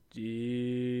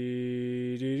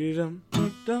Dee-dee-dee-dum,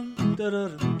 dum,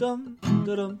 da-da-dum, dum,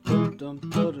 da-dum, dum,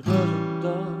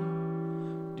 da-da-da-da.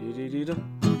 Dee-dee-dee-dum,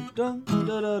 dum,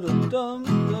 da-da-dum, dum,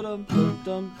 da-dum,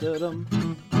 dum, da-dum.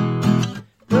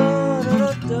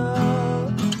 Da-da-da-da,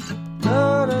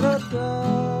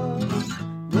 da-da-da-da,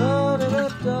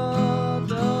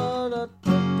 da-da-da-da,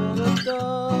 da-da-da-da-da.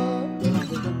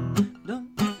 Dum,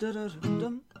 da-da-dum,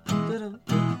 dum, da-dum,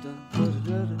 dum,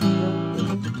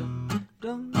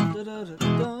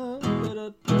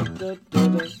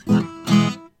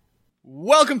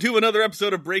 Welcome to another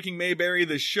episode of Breaking Mayberry,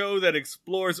 the show that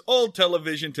explores old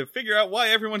television to figure out why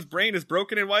everyone's brain is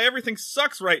broken and why everything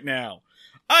sucks right now.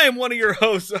 I am one of your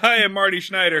hosts. I am Marty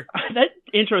Schneider. That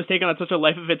intro is taken on such a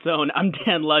life of its own. I'm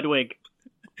Dan Ludwig.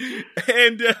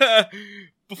 And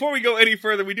before we go any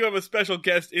further, we do have a special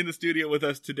guest in the studio with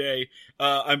us today.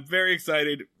 I'm very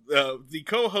excited. The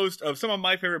co-host of some of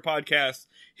my favorite podcasts,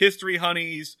 History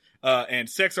Honeys and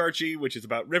Sex Archie, which is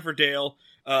about Riverdale,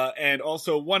 and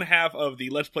also one half of the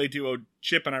Let's Play duo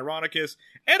Chip and Ironicus,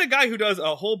 and a guy who does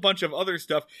a whole bunch of other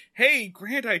stuff. Hey,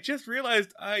 Grant, I just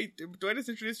realized do I just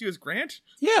introduce you as Grant?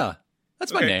 Yeah,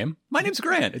 that's my name. My name's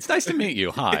Grant. It's nice to meet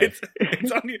you. Hi.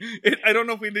 It's on I don't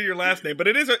know if we did your last name, but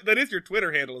that is your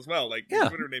Twitter handle as well. Like, your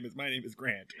Twitter name is My Name is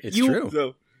Grant. It's true.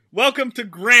 So, welcome to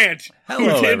Grant. Hello,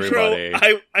 whose intro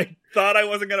everybody. I thought I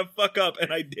wasn't going to fuck up,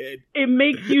 and I did. It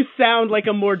makes you sound like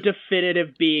a more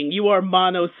definitive being. You are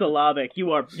monosyllabic.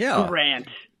 You are Grant.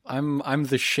 I'm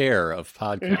the Cher of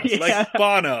podcasts. Yeah. Like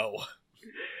Bono.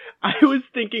 I was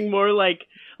thinking more like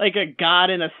a god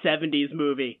in a 70s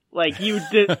movie. Like, you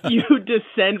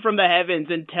descend from the heavens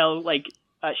and tell, like,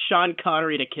 Sean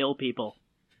Connery to kill people.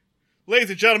 Ladies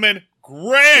and gentlemen,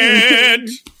 Grant!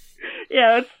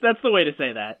 Yeah, that's the way to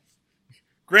say that.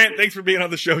 Grant, thanks for being on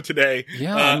the show today.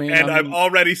 Yeah, I'm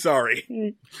already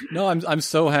sorry. No, I'm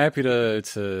so happy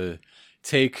to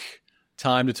take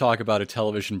time to talk about a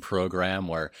television program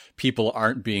where people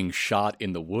aren't being shot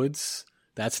in the woods.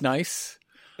 That's nice.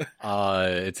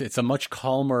 It's a much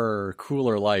calmer,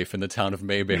 cooler life in the town of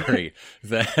Mayberry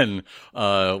than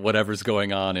whatever's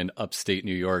going on in upstate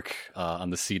New York on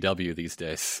the CW these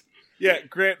days. Yeah,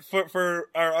 Grant, for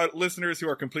our listeners who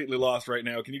are completely lost right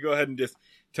now, can you go ahead and just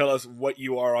tell us what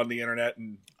you are on the internet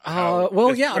and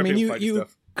you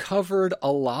covered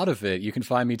a lot of it. You can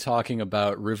find me talking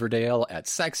about Riverdale at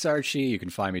Sex Archie. You can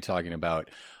find me talking about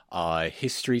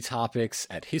history topics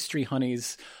at History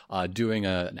Honeys, doing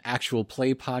an actual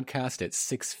play podcast at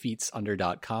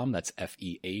 6feetsunder.com. That's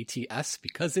FEATS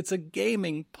because it's a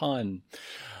gaming pun.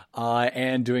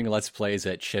 And doing Let's Plays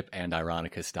at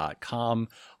chipandironicus.com.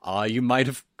 You might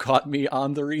have caught me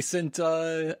on the recent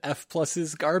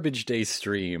F+'s Garbage Day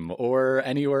stream or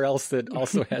anywhere else that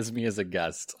also has me as a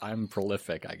guest. I'm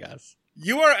prolific, I guess.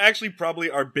 You are actually probably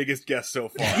our biggest guest so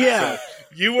far. Yeah. So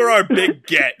you were our big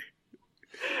get.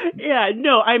 Yeah,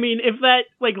 no, I mean, if that,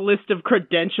 list of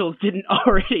credentials didn't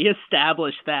already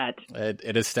establish that.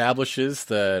 It establishes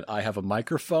that I have a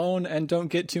microphone and don't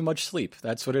get too much sleep.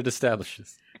 That's what it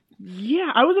establishes. Yeah,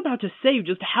 I was about to say,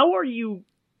 just how are you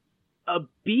a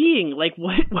being?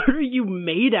 What are you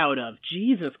made out of?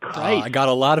 Jesus Christ. I got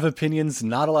a lot of opinions,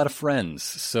 not a lot of friends,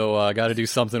 so I got to do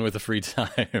something with the free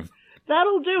time.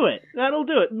 That'll do it.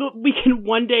 But we can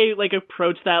one day,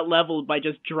 approach that level by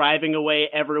just driving away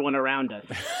everyone around us.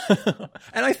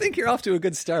 And I think you're off to a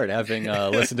good start, having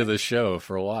listened to this show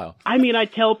for a while. I mean, I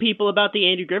tell people about the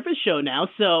Andy Griffith Show now,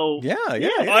 so... Yeah.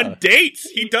 On dates!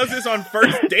 He does this on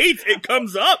first dates! It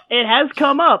comes up! It has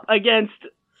come up against...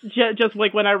 Just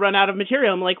when I run out of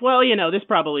material, I'm like, well, this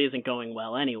probably isn't going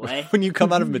well anyway. When you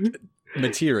come out of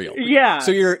material. Yeah.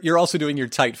 So you're also doing your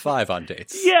tight five on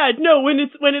dates. Yeah, no, when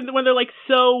they're like,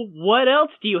 so what else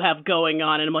do you have going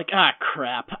on? And I'm like,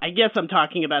 crap. I guess I'm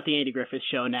talking about the Andy Griffith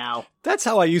Show now. That's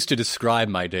how I used to describe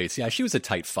my dates. Yeah, she was a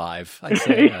tight five, I'd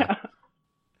say. Yeah.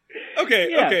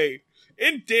 Okay.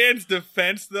 In Dan's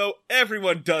defense, though,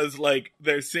 everyone does,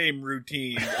 their same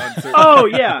routines on certain... Oh,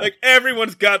 yeah.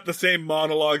 Everyone's got the same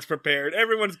monologues prepared.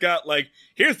 Everyone's got,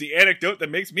 here's the anecdote that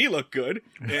makes me look good.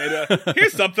 And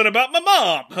here's something about my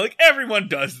mom. Everyone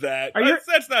does that.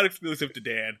 That's not exclusive to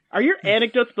Dan. Are your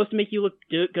anecdotes supposed to make you look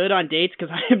good on dates?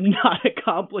 Because I am not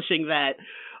accomplishing that.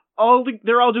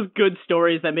 They're all just good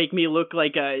stories that make me look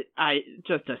like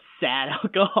just a sad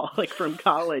alcoholic from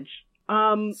college.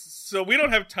 So we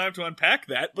don't have time to unpack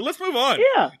that, but let's move on.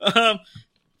 Yeah.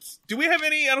 Do we have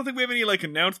any? I don't think we have any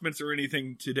announcements or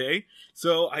anything today.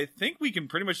 So I think we can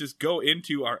pretty much just go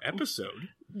into our episode.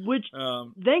 Which,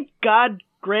 thank God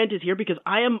Grant is here because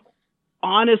I am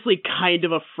honestly kind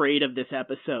of afraid of this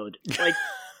episode.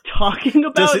 Talking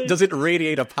about does it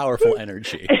radiate a powerful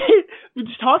energy?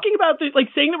 talking about the, like,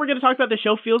 saying that we're going to talk about the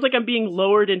show feels like I'm being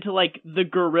lowered into, like, the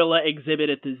gorilla exhibit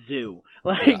at the zoo.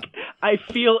 Like, I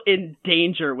feel in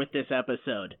danger with this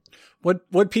episode.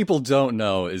 What people don't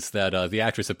know is that the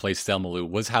actress that plays Thelma Lou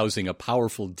was housing a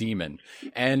powerful demon,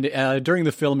 and during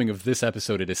the filming of this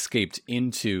episode, it escaped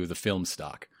into the film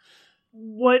stock.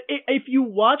 If you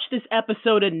watch this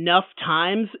episode enough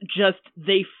times, just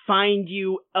they find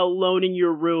you alone in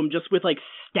your room just with like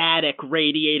static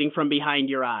radiating from behind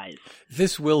your eyes.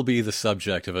 This will be the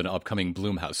subject of an upcoming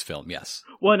Blumhouse film, yes.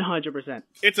 100%.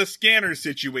 It's a scanner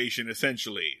situation,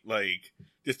 essentially. Like,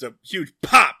 just a huge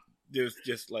pop. There's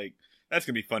just like, that's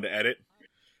going to be fun to edit.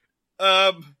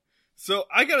 So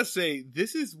I gotta say,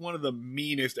 this is one of the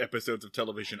meanest episodes of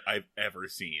television I've ever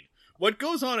seen. What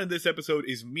goes on in this episode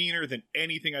is meaner than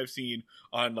anything I've seen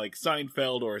on, like,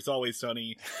 Seinfeld or It's Always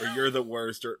Sunny or You're the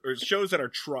Worst or shows that are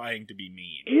trying to be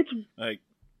mean.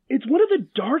 It's one of the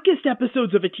darkest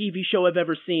episodes of a TV show I've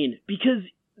ever seen, because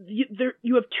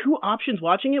you have two options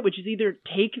watching it, which is either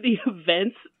take the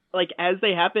events like as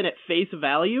they happen at face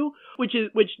value, which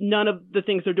none of the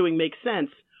things they're doing make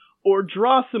sense, or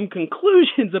draw some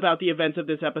conclusions about the events of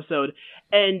this episode,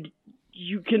 and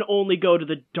you can only go to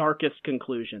the darkest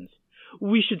conclusions.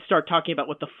 We should start talking about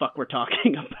what the fuck we're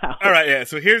talking about. All right, yeah.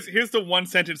 So here's the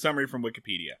one-sentence summary from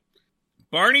Wikipedia.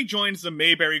 Barney joins the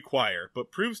Mayberry Choir,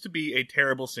 but proves to be a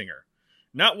terrible singer.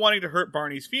 Not wanting to hurt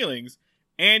Barney's feelings,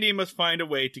 Andy must find a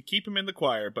way to keep him in the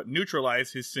choir, but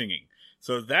neutralize his singing.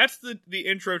 So that's the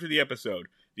intro to the episode.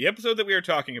 The episode that we are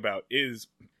talking about is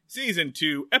Season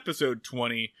 2, Episode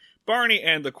 20, Barney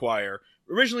and the Choir.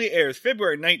 Originally airs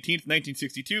February 19th,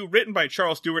 1962, written by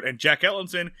Charles Stewart and Jack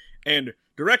Ellenson, and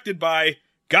directed by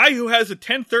guy who has a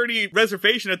 10:30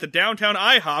 reservation at the downtown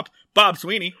IHOP, Bob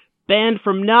Sweeney. Banned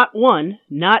from not one,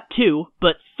 not two,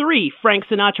 but 3 Frank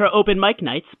Sinatra open mic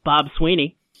nights, Bob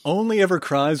Sweeney. Only ever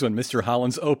cries when Mr.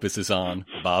 Holland's Opus is on,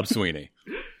 Bob Sweeney.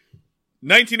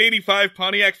 1985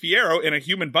 Pontiac Fiero in a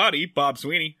human body, Bob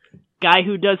Sweeney. Guy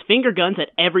who does finger guns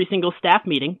at every single staff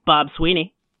meeting, Bob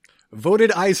Sweeney.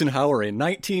 Voted Eisenhower in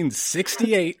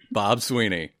 1968, Bob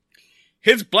Sweeney.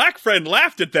 His black friend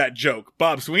laughed at that joke,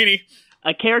 Bob Sweeney.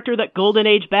 A character that Golden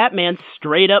Age Batman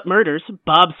straight up murders,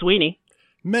 Bob Sweeney.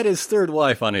 Met his third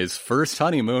wife on his first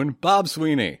honeymoon, Bob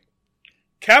Sweeney.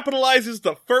 Capitalizes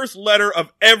the first letter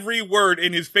of every word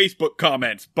in his Facebook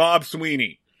comments, Bob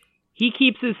Sweeney. He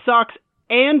keeps his socks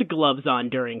and gloves on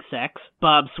during sex,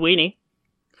 Bob Sweeney.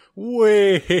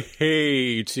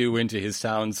 Way too into his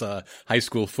town's high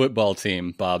school football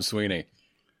team, Bob Sweeney.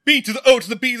 B to the O to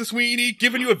the B to Sweeney,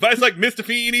 giving you advice like Mr.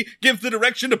 Feeney, gives the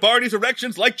direction to Barney's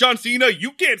erections like John Cena,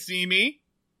 you can't see me.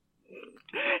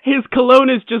 His cologne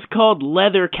is just called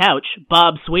Leather Couch,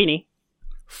 Bob Sweeney.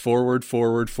 Forward,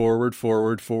 forward, forward,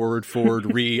 forward, forward,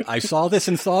 forward, I saw this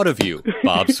and thought of you,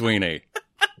 Bob Sweeney.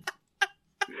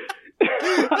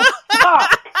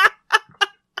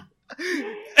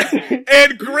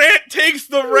 And Grant takes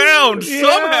the round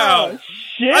somehow.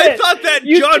 Shit. I thought that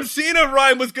John Cena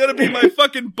rhyme was gonna be my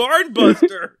fucking barn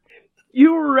buster.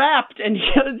 You rapped and you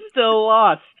still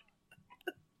lost.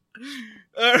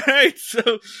 All right,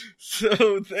 so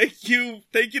thank you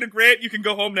to Grant. You can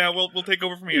go home now. We'll take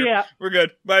over from here. Yeah, we're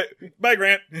good. Bye,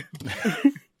 Grant.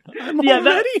 I'm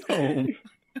already home.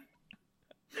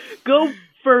 Go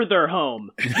further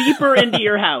home, deeper into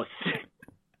your house.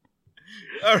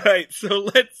 All right, so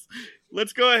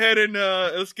let's go ahead and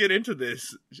let's get into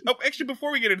this. Oh, actually,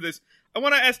 before we get into this, I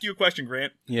want to ask you a question,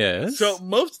 Grant. Yes? So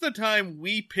most of the time,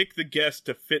 we pick the guest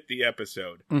to fit the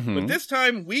episode. Mm-hmm. But this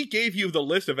time, we gave you the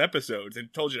list of episodes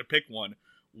and told you to pick one.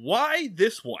 Why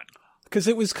this one? Because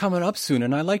it was coming up soon,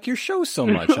 and I like your show so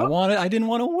much. I didn't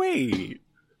want to wait.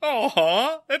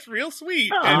 Aw, that's real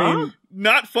sweet. Aww. I mean,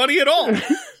 not funny at all.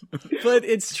 But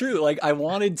it's true. Like, I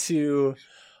wanted to...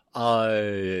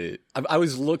 I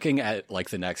was looking at, like,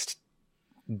 the next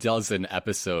dozen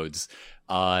episodes,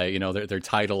 their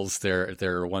titles,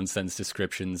 their one-sentence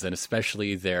descriptions, and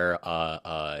especially their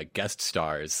guest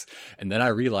stars. And then I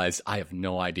realized I have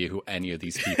no idea who any of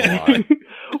these people are.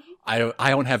 I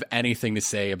don't have anything to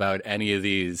say about any of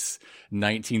these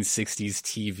 1960s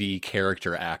TV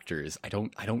character actors. I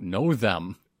don't know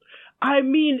them. I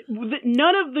mean,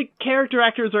 none of the character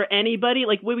actors are anybody.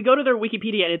 Like, when we go to their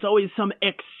Wikipedia, and it's always some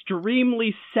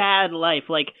extremely sad life.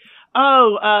 Like,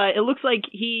 it looks like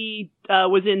he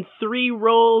was in 3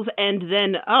 roles, and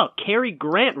then, Cary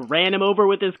Grant ran him over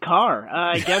with his car.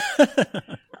 I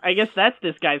guess that's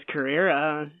this guy's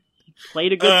career.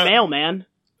 Played a good mailman.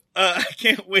 I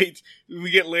can't wait.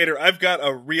 We get later. I've got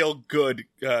a real good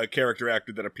character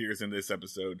actor that appears in this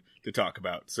episode to talk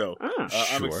about. So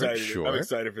I'm excited. Sure. I'm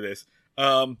excited for this.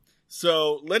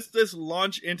 So let's just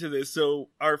launch into this. So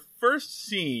our first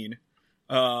scene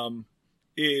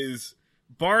is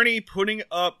Barney putting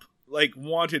up like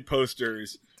wanted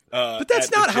posters. But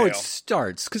that's not how it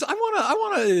starts. Because I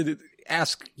want to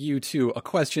ask you two a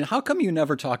question. How come you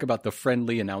never talk about the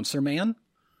friendly announcer man?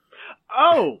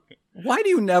 Oh, why do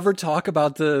you never talk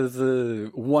about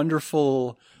the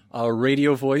wonderful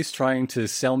radio voice trying to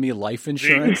sell me life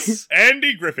insurance? The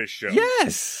Andy Griffith Show.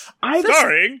 Yes,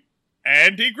 starring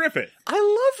Andy Griffith.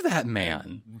 I love that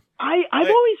man. I've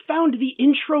always found the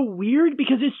intro weird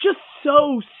because it's just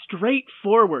so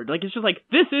straightforward. Like, it's just like,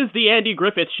 this is the Andy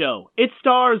Griffith Show. It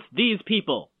stars these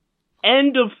people.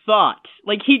 End of thought.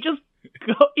 Like, it's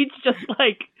just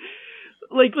like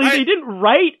they didn't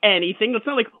write anything. It's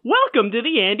not like, welcome to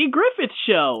the Andy Griffith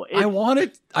Show. I want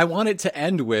it to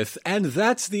end with, and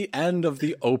that's the end of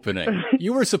the opening.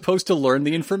 You were supposed to learn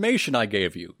the information I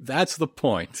gave you. That's the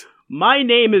point. My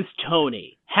name is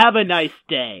Tony. Have a nice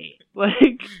day.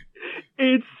 Like,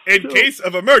 it's in case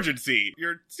of emergency,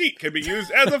 your seat can be used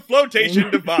as a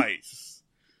flotation device.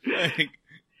 Like,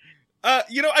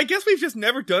 I guess we've just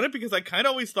never done it because I kind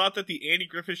of always thought that the Andy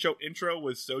Griffith Show intro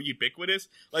was so ubiquitous.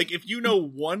 Like, if you know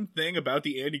one thing about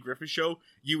the Andy Griffith Show,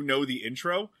 you know the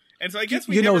intro. And so I guess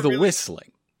you know the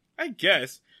whistling. I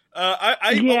guess. I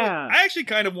actually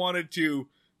kind of wanted to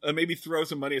maybe throw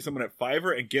some money at someone at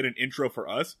Fiverr and get an intro for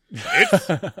us. It's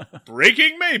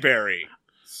Breaking Mayberry,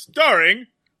 starring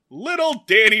Little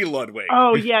Danny Ludwig.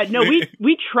 Oh yeah, no,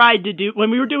 we tried to do,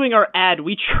 when we were doing our ad,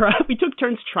 we took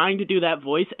turns trying to do that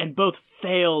voice and both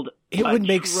failed. It would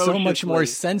make so much more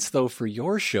sense though for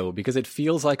your show because it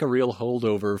feels like a real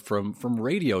holdover from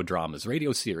radio dramas,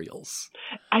 radio serials.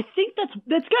 I think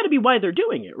that's got to be why they're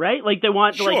doing it, right? Like they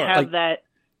want to have that.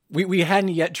 We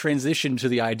hadn't yet transitioned to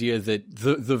the idea that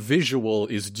the visual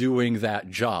is doing that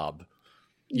job.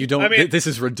 You don't. This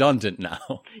is redundant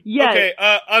now. Yeah. Okay.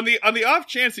 On the off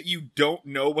chance that you don't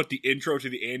know what the intro to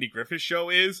the Andy Griffith Show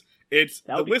is, it's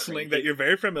the whistling that you're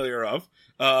very familiar of,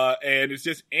 and it's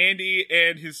just Andy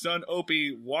and his son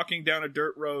Opie walking down a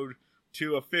dirt road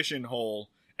to a fishing hole.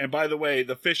 And by the way,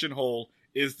 the fishing hole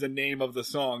is the name of the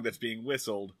song that's being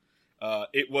whistled.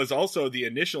 It was also the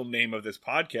initial name of this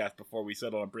podcast before we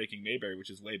settled on Breaking Mayberry, which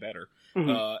is way better.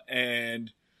 Mm-hmm.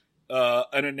 And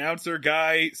an announcer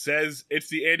guy says it's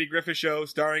the Andy Griffith Show,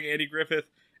 starring Andy Griffith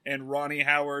and Ronnie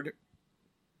Howard,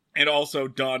 and also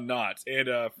Don Knotts.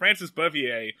 And Frances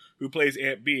Bavier, who plays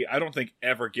Aunt Bee, I don't think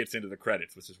ever gets into the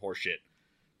credits, which is horseshit.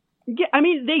 Yeah, I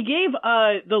mean, they gave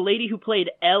the lady who played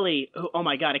Ellie, oh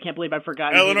my god, I can't believe I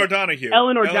forgot. Eleanor Donahue.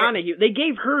 Donahue. They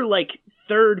gave her, like,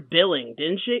 third billing,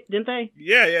 didn't they?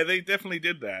 Yeah, they definitely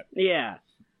did that. Yeah.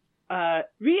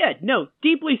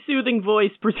 Deeply soothing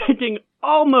voice, presenting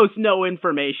almost no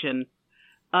information.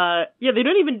 They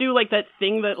don't even do, like, that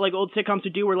thing that, like, old sitcoms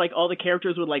would do where, like, all the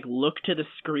characters would, like, look to the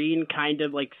screen kind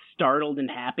of, like, startled and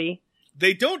happy.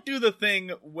 They don't do the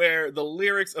thing where the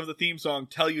lyrics of the theme song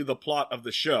tell you the plot of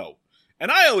the show.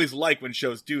 And I always like when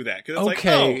shows do that, because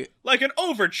it's like an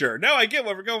overture. Now I get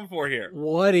what we're going for here.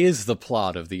 What is the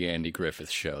plot of the Andy Griffith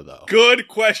Show, though? Good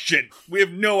question. We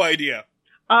have no idea.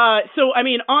 On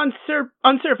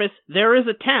surface, there is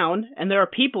a town, and there are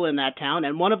people in that town,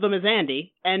 and one of them is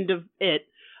Andy. End of it.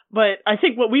 But I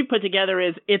think what we've put together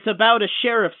is it's about a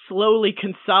sheriff slowly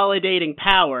consolidating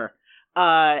power,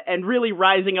 and really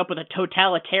rising up with a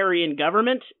totalitarian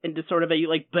government into sort of a,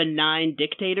 like, benign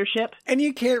dictatorship. And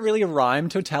you can't really rhyme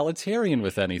totalitarian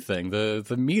with anything.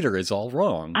 The meter is all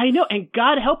wrong. I know, and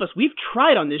God help us, we've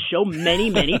tried on this show many,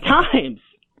 many times.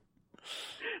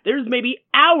 There's maybe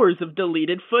hours of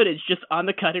deleted footage just on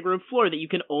the cutting room floor that you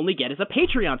can only get as a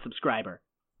Patreon subscriber.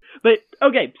 But,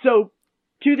 okay, so,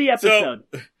 to the episode.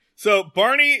 So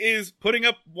Barney is putting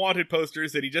up wanted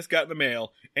posters that he just got in the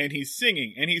mail, and he's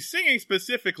singing. And he's singing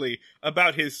specifically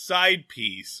about his side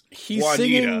piece, He's Juanita.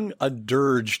 Singing a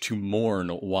dirge to mourn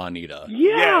Juanita.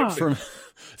 Yeah. From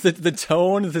the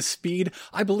tone, the speed.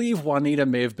 I believe Juanita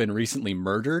may have been recently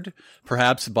murdered,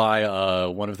 perhaps by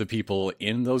one of the people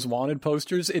in those wanted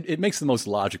posters. It makes the most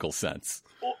logical sense.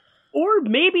 Or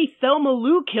maybe Thelma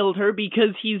Lou killed her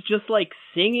because he's just, like,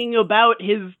 singing about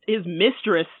his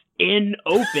mistress in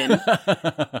open.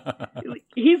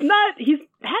 He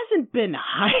hasn't been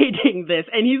hiding this,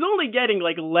 and he's only getting,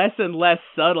 like, less and less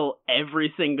subtle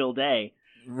every single day.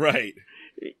 Right.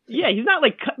 Yeah,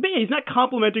 he's not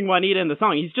complimenting Juanita in the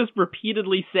song. He's just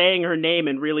repeatedly saying her name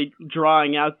and really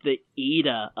drawing out the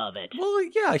Ida of it. Well,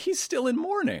 yeah, he's still in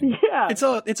mourning. Yeah.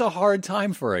 It's a hard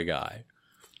time for a guy.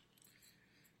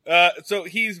 So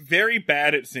he's very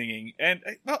bad at singing, and,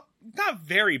 well, not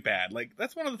very bad. Like,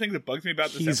 that's one of the things that bugs me about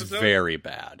this episode. He's very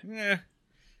bad. Yeah.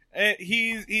 And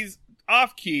he's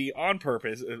off key on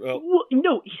purpose. Well,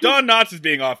 no, Don Knotts is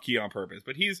being off key on purpose,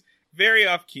 but he's very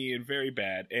off key and very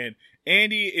bad. And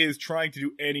Andy is trying to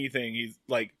do anything. He's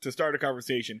like, to start a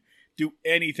conversation, do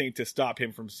anything to stop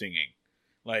him from singing.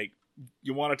 Like,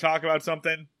 you want to talk about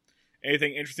something?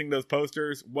 Anything interesting in those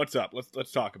posters? What's up?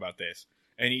 Let's talk about this.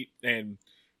 And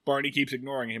Barney keeps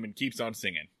ignoring him and keeps on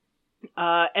singing.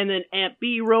 And then Aunt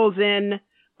Bee rolls in.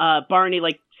 Barney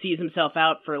like sees himself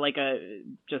out for like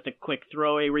just a quick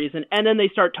throwaway reason, and then they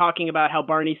start talking about how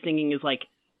Barney's singing is like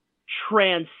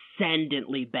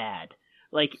transcendently bad.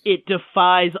 Like, it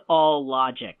defies all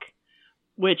logic.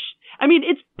 Which, I mean,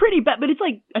 it's pretty bad, but it's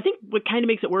like, I think what kind of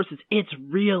makes it worse is it's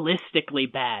realistically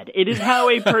bad. It is how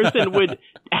a person would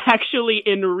actually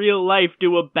in real life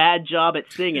do a bad job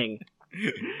at singing.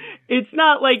 It's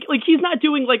not like he's not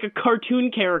doing like a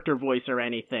cartoon character voice or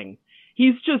anything.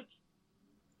 He's just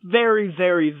very,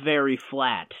 very, very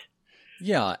flat.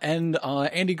 Yeah, and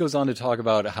Andy goes on to talk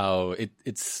about how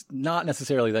it's not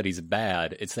necessarily that he's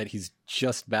bad, it's that he's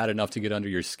just bad enough to get under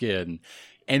your skin,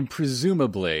 and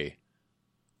presumably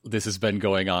this has been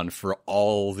going on for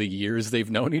all the years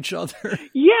they've known each other.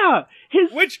 Yeah,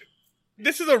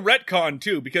 this is a retcon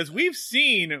too, because we've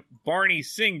seen Barney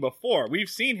sing before. We've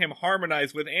seen him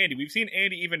harmonize with Andy. We've seen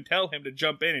Andy even tell him to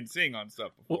jump in and sing on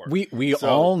stuff before. We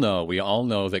all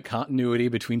know that continuity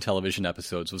between television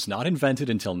episodes was not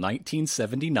invented until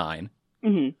 1979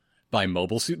 by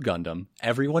Mobile Suit Gundam.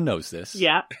 Everyone knows this.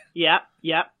 Yeah.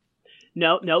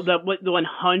 No, the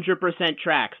 100%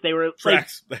 tracks. They were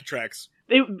that tracks.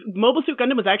 Mobile Suit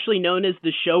Gundam was actually known as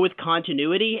the show with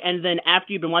continuity, and then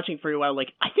after you've been watching for a while,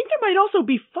 like, I think there might also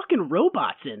be fucking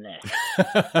robots in this.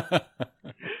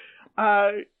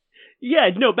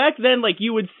 Back then, like,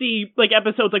 you would see, like,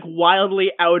 episodes, like,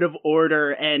 wildly out of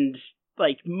order and,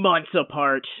 like, months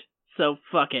apart. So,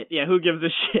 fuck it. Yeah, who gives a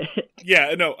shit?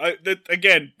 Yeah, no,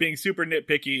 again, being super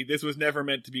nitpicky, this was never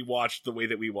meant to be watched the way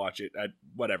that we watch it.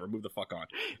 Whatever, move the fuck on.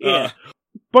 Yeah.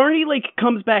 Barney, like,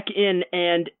 comes back in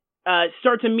and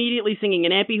starts immediately singing,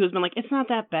 and Aunt Bee, who's been like, it's not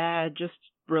that bad, just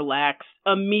relax,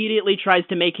 immediately tries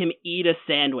to make him eat a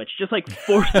sandwich, just like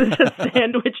forces a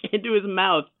sandwich into his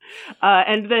mouth.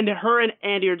 And then her and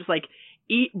Andy are just like,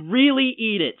 really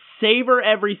eat it, savor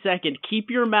every second, keep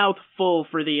your mouth full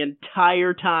for the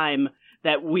entire time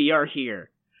that we are here.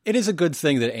 It is a good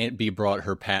thing that Aunt Bee brought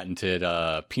her patented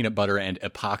peanut butter and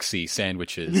epoxy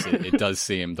sandwiches. It does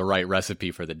seem the right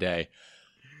recipe for the day.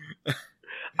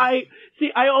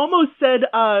 I almost said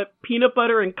peanut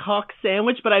butter and cock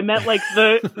sandwich, but I meant like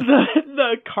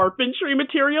the carpentry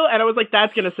material, and I was like,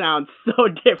 that's gonna sound so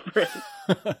different.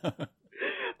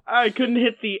 I couldn't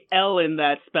hit the L in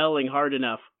that spelling hard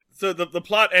enough. So the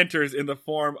plot enters in the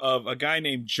form of a guy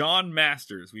named John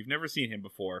Masters. We've never seen him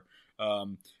before.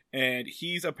 And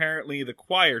he's apparently the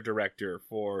choir director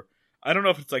for, I don't know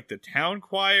if it's like the town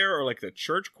choir or like the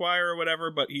church choir or whatever,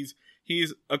 but he's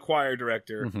a choir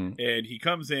director, and he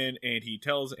comes in and he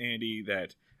tells Andy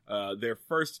that their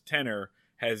first tenor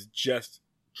has just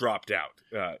dropped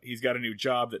out. He's got a new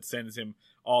job that sends him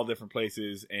all different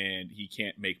places, and he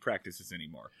can't make practices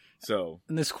anymore.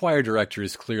 And this choir director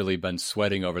has clearly been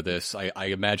sweating over this. I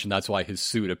imagine that's why his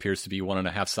suit appears to be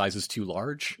 1.5 sizes too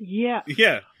large. Yeah.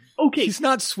 Okay. He's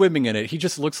not swimming in it. He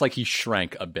just looks like he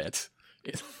shrank a bit.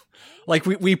 Like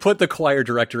we put the choir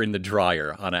director in the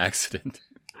dryer on accident.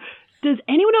 Does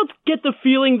anyone else get the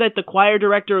feeling that the choir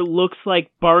director looks like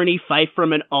Barney Fife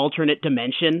from an alternate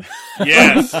dimension?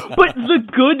 Yes. But the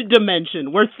good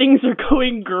dimension, where things are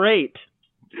going great.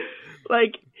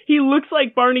 Like, he looks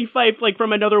like Barney Fife, like,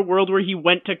 from another world where he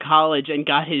went to college and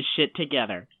got his shit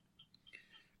together.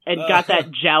 And got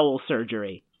that jowl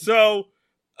surgery. So,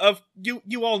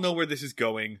 you all know where this is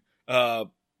going.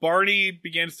 Barney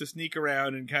begins to sneak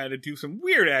around and kind of do some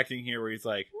weird acting here, where he's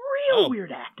like... Real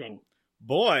weird acting.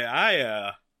 Boy,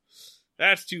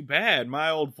 that's too bad.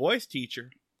 My old voice teacher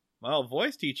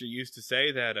used to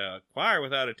say that a choir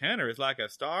without a tenor is like a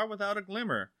star without a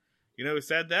glimmer. You know who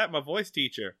said that? My voice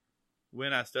teacher,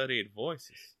 when I studied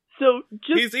voices. So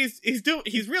just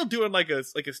he's real doing like a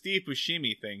Steve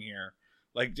Buscemi thing here,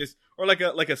 like just or like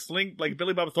a sling, like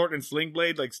Billy Bob Thornton and Sling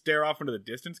Blade, like stare off into the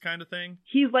distance kind of thing.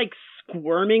 He's like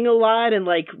squirming a lot and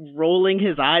like rolling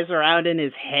his eyes around in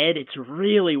his head. It's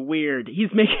really weird. He's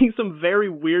making some very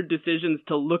weird decisions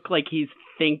to look like he's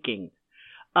thinking.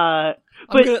 Let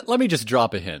me just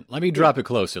drop a hint. Let me drop it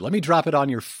closer. Let me drop it on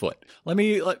your foot.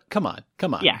 Come on.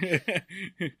 Yeah.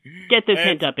 Get this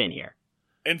hint up in here.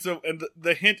 And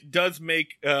the hint does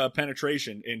make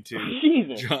penetration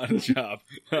into John's job.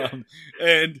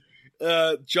 And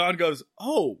John goes,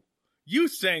 "Oh, you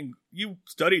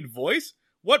studied voice?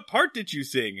 What part did you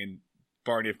sing?" And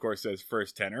Barney, of course, says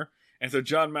first tenor. And so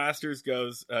John Masters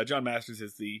goes, John Masters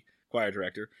is the choir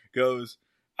director, goes,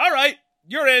 all right,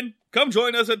 you're in. Come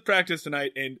join us at practice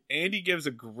tonight. And Andy gives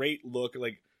a great look,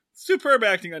 like superb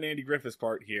acting on Andy Griffith's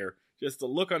part here. Just the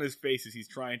look on his face as he's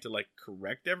trying to like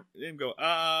correct him, go,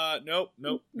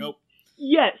 nope.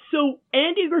 Yeah, so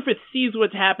Andy Griffith sees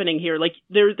what's happening here. Like,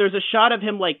 there's a shot of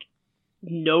him, like,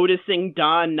 noticing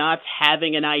Don Knotts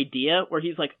having an idea where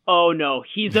he's like, oh no,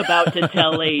 he's about to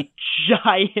tell a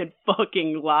giant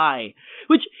fucking lie.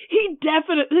 Which he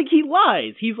definitely, like, he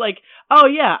lies. He's like, oh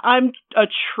yeah, I'm a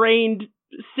trained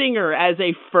singer as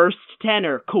a first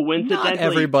tenor, coincidentally. Not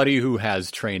everybody who has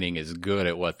training is good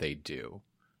at what they do.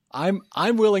 I'm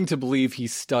willing to believe he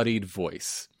studied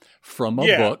voice from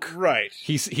a book. Right.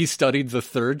 He studied the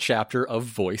 3rd chapter of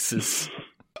Voices.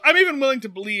 I'm even willing to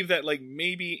believe that, like,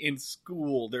 maybe in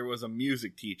school there was a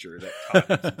music teacher that taught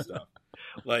him some stuff.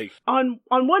 Like, on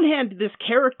one hand, this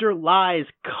character lies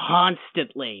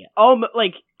constantly,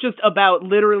 like just about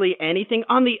literally anything.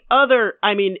 On the other,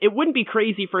 I mean, it wouldn't be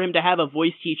crazy for him to have a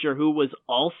voice teacher who was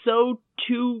also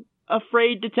too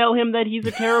afraid to tell him that he's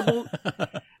a terrible,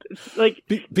 like,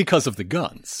 because of the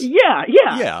guns.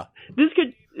 Yeah. This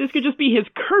could just be his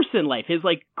curse in life, his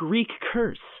like Greek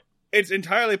curse. It's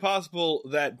entirely possible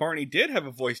that Barney did have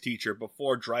a voice teacher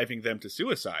before driving them to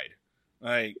suicide.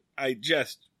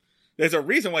 There's a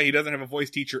reason why he doesn't have a voice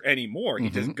teacher anymore. He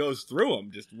just goes through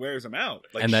them, just wears them out.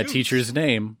 Like, and that teacher's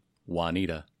name,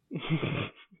 Juanita.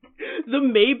 The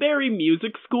Mayberry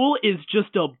Music School is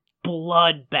just a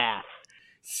bloodbath.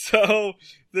 So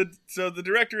the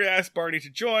director asks Barney to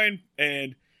join,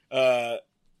 and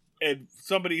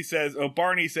somebody says,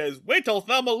 Barney says, wait till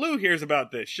Thelma Lou hears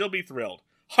about this. She'll be thrilled.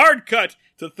 Hard cut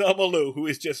to Thelma Lou, who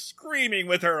is just screaming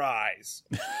with her eyes.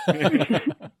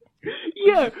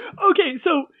 Yeah, okay,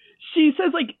 so she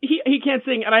says, like, he can't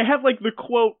sing, and I have, like, the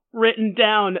quote written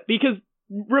down, because,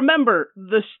 remember,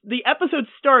 the episode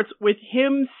starts with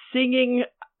him singing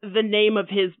the name of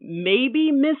his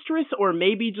maybe mistress, or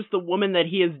maybe just the woman that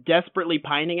he is desperately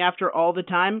pining after all the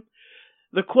time.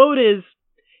 The quote is,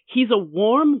 he's a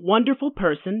warm, wonderful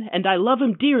person, and I love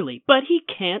him dearly, but he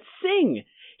can't sing.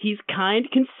 He's kind,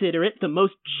 considerate, the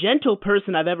most gentle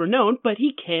person I've ever known, but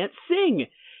he can't sing.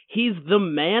 He's the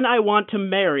man I want to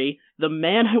marry, the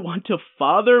man I want to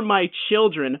father my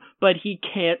children, but he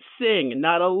can't sing,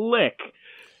 not a lick.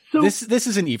 So this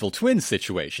is an evil twin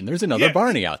situation. There's another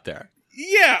Barney out there.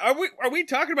 Yeah, are we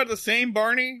talking about the same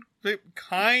Barney?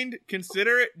 Kind,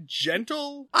 considerate,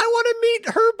 gentle? I want to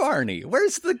meet her Barney.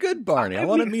 Where's the good Barney? I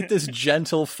want to meet this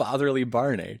gentle, fatherly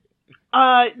Barney.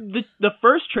 The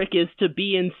first trick is to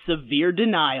be in severe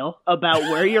denial about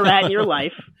where you're at in your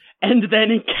life, and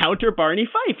then encounter Barney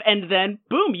Fife, and then,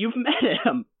 boom, you've met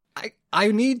him.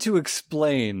 I need to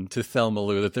explain to Thelma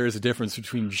Lou that there is a difference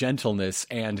between gentleness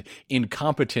and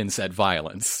incompetence at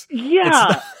violence.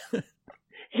 Yeah.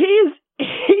 He's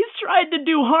tried to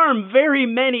do harm very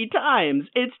many times.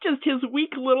 It's just his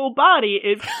weak little body.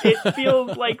 It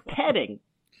feels like petting.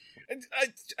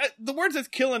 The words that's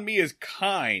killing me is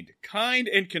kind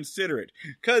and considerate.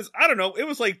 Because, I don't know, it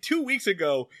was like 2 weeks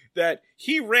ago that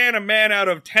he ran a man out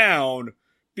of town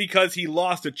because he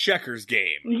lost a checkers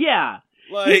game. Yeah.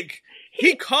 Like,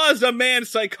 he caused a man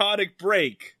psychotic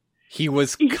break. He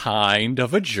was kind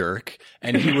of a jerk,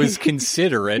 and he was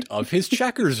considerate of his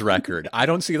checkers record. I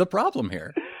don't see the problem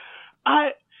here.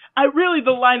 I really,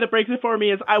 the line that breaks it for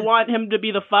me is, I want him to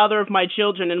be the father of my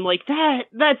children, and I'm like,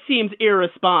 that seems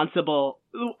irresponsible.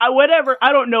 Whatever,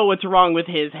 I don't know what's wrong with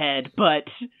his head, but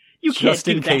you can't Just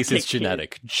in case it's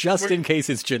genetic. Just in case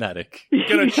it's genetic. We're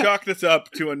gonna chalk this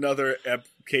up to another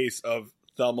case of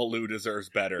Thelma Lou deserves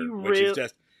better, which is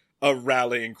just a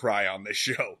rallying cry on this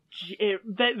show.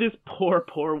 This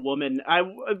poor woman. I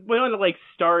want to, like,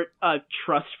 start a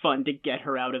trust fund to get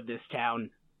her out of this town.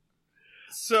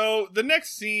 So the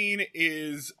next scene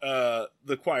is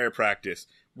the choir practice,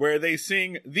 where they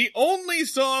sing the only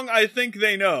song I think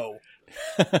they know,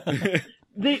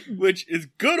 which is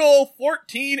good old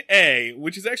 14A,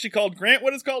 which is actually called, Grant,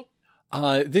 what is it called?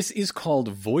 This is called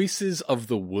Voices of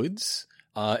the Woods.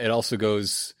 It also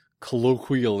goes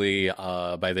colloquially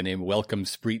by the name Welcome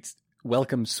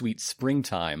Sweet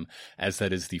Springtime, as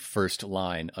that is the first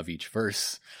line of each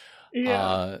verse.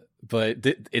 Yeah. But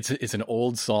it's an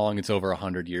old song. It's over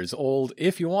 100 years old.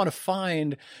 If you want to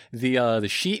find the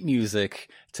sheet music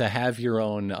to have your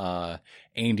own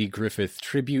Andy Griffith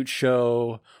tribute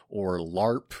show or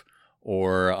LARP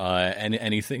or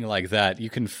anything like that, you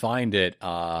can find it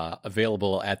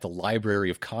available at the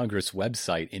Library of Congress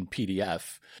website in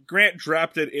PDF. Grant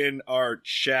dropped it in our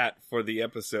chat for the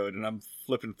episode, and I'm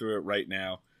flipping through it right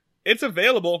now. It's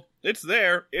available. It's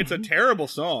there. It's a terrible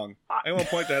song. I want to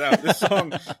point that out. This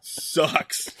song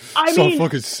sucks. This song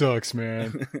fucking sucks,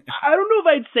 man. I don't know if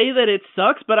I'd say that it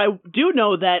sucks, but I do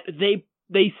know that they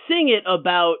sing it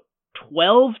about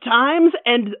 12 times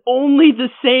and only the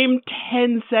same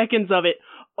 10 seconds of it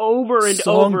over and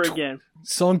over again.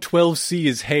 Song 12C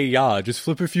is Hey Ya. Just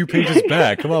flip a few pages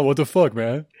back. Come on, what the fuck,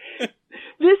 man?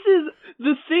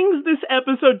 The things this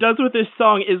episode does with this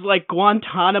song is like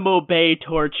Guantanamo Bay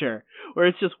torture, where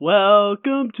it's just,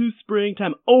 welcome to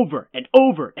springtime, over and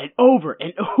over and over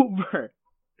and over.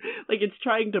 Like it's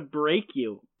trying to break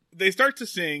you. They start to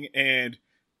sing, and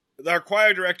our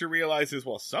choir director realizes,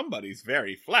 well, somebody's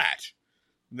very flat.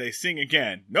 They sing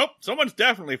again. Nope, someone's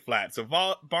definitely flat. So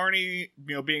Barney,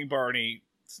 being Barney,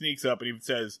 sneaks up and he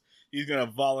says he's going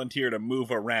to volunteer to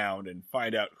move around and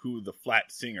find out who the flat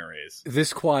singer is.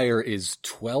 This choir is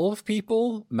 12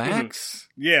 people, max?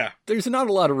 Mm-hmm. Yeah. There's not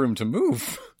a lot of room to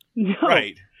move. No.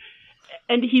 Right.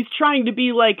 And he's trying to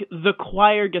be like the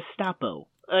choir Gestapo.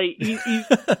 He's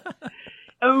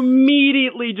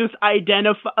immediately just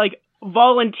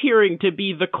volunteering to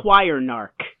be the choir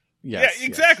narc. Yes, yeah,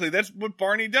 exactly. Yes. That's what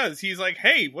Barney does. He's like,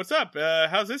 "Hey, what's up?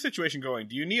 How's this situation going?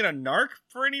 Do you need a narc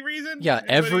for any reason?" Yeah,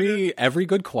 every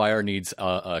good choir needs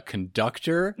a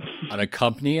conductor, an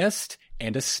accompanist,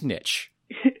 and a snitch.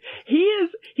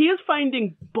 He is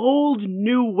finding bold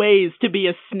new ways to be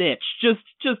a snitch. Just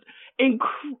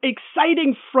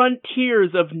exciting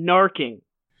frontiers of narking.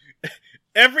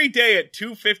 Every day at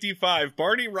 2:55,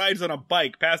 Barney rides on a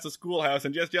bike past the schoolhouse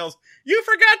and just yells, "You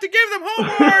forgot to give them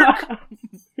homework!"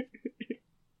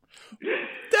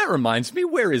 That reminds me,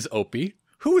 where is Opie?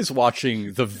 Who is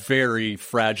watching the very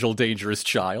fragile, dangerous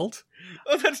child?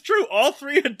 Oh, that's true. All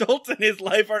 3 adults in his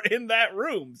life are in that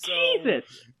room. So.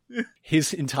 Jesus.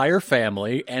 His entire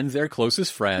family and their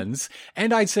closest friends,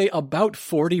 and I'd say about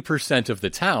 40% of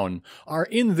the town, are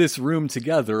in this room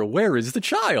together. Where is the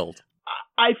child?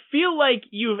 I feel like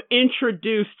you've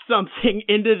introduced something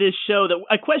into this show,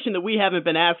 a question that we haven't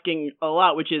been asking a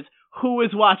lot, which is, who is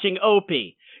watching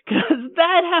Opie? Because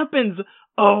that happens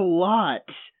a lot.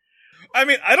 I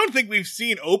mean, I don't think we've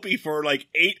seen Opie for like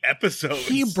 8 episodes.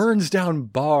 He burns down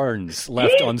barns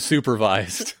left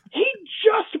unsupervised. He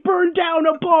just burned down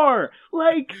a bar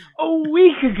like a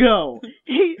week ago.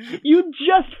 You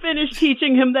just finished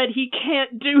teaching him that he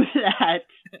can't do that.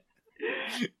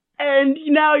 And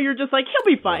now you're just like,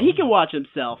 he'll be fine. He can watch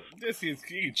himself. He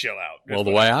can chill out. Well,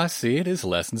 the way I see it, his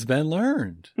lesson's been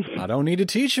learned. I don't need to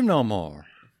teach him no more.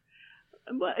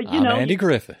 I'm Andy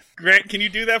Griffith. Grant, can you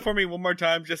do that for me one more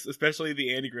time? Just especially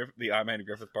the I'm Andy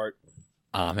Griffith part.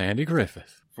 I'm Andy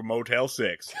Griffith. From Motel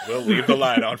 6. We'll leave the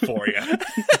light on for you.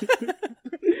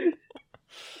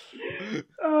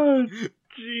 Oh,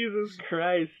 Jesus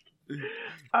Christ.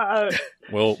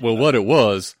 Well, what it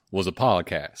was a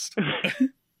podcast.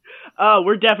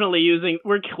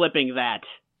 We're clipping that.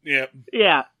 Yep.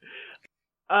 Yeah.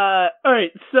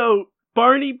 Alright, so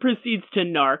Barney proceeds to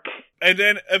narc. And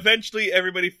then eventually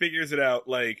everybody figures it out.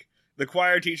 Like, the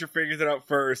choir teacher figures it out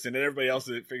first, and then everybody else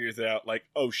figures it out. Like,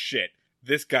 oh shit,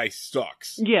 this guy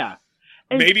sucks. Yeah.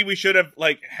 And maybe we should have,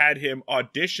 had him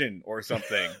audition or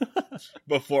something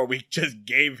before we just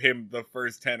gave him the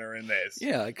first tenor in this.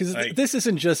 Yeah, because this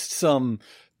isn't just some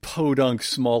podunk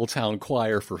small town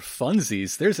choir for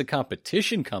funsies. There's a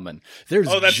competition coming. There's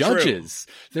judges.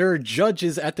 True. There are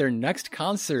judges at their next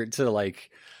concert to,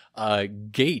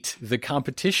 gate the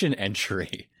competition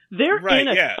entry. They're in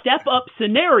a step-up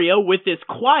scenario with this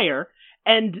choir,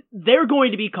 and they're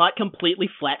going to be caught completely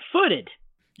flat-footed.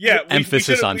 Yeah,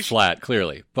 emphasis on flat,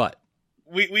 clearly, but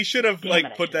we should have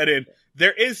put that in.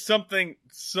 There is something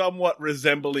somewhat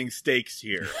resembling stakes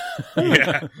here,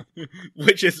 yeah,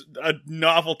 which is a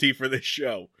novelty for this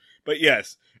show. But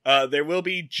yes, there will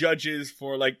be judges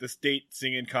for the state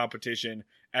singing competition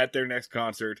at their next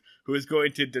concert, who is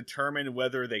going to determine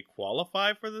whether they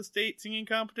qualify for the state singing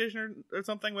competition or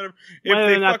something, whatever.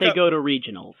 Whether or not they go to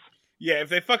regionals. Yeah, if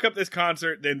they fuck up this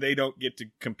concert, then they don't get to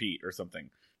compete or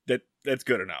something. That's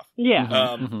good enough.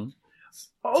 Yeah.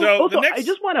 So I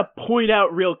just want to point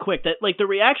out real quick that the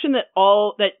reaction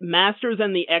that Masters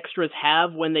and the extras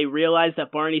have when they realize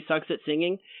that Barney sucks at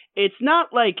singing, it's not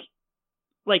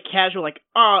casual,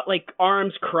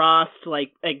 arms crossed,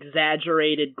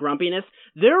 exaggerated grumpiness.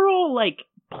 They're all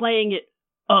playing it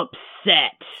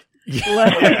upset.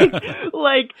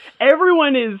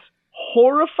 Everyone is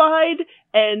horrified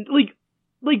and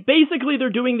basically they're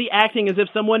doing the acting as if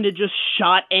someone had just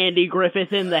shot Andy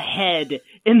Griffith in the head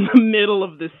in the middle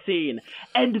of the scene.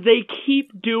 And they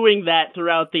keep doing that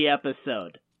throughout the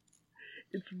episode.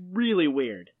 It's really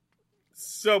weird.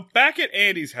 So back at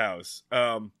Andy's house,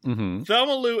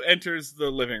 Thelma Lou enters the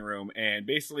living room, and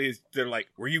basically they're like,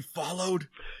 "Were you followed?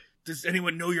 Does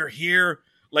anyone know you're here?"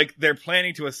 Like they're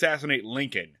planning to assassinate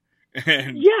Lincoln.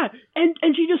 And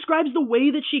she describes the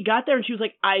way that she got there, and she was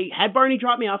like, I had Barney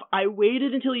drop me off, I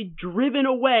waited until he'd driven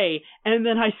away, and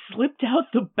then I slipped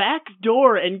out the back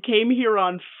door and came here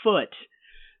on foot.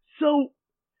 So,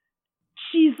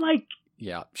 she's like...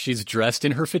 Yeah, she's dressed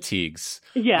in her fatigues.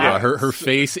 Yeah. Her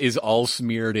face is all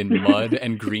smeared in mud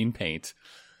and green paint.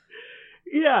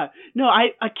 Yeah. No,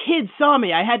 a kid saw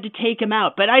me. I had to take him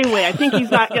out. But anyway, I think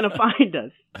he's not going to find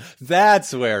us.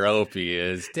 That's where Opie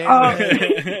is. Damn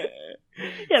it.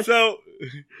 Yes. So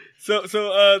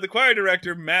the choir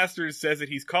director, Masters, says that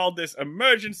he's called this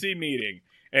emergency meeting.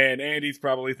 And Andy's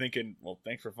probably thinking, well,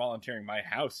 thanks for volunteering my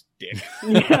house, dick.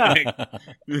 Yeah.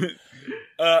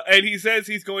 And he says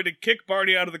he's going to kick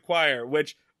Barney out of the choir,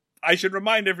 which I should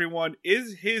remind everyone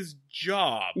is his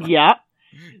job. Yeah.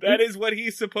 That is what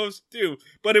he's supposed to do.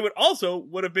 But it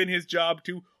would have been his job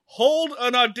to hold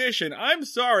an audition. I'm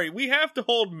sorry. We have to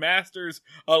hold Masters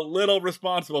a little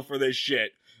responsible for this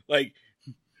shit. Like,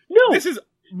 no, this is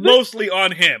mostly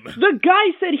on him. The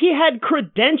guy said he had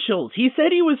credentials. He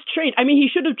said he was trained. I mean, he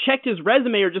should have checked his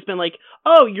resume or just been like,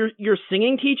 oh, your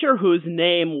singing teacher whose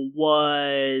name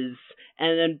was...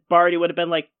 And then Barney would have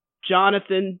been like,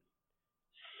 Jonathan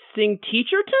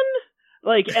Singh-Teacherton?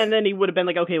 Like, and then he would have been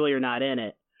like, okay, well, you're not in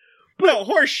it. But, no,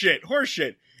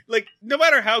 horseshit. Like, no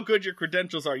matter how good your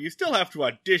credentials are, you still have to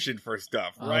audition for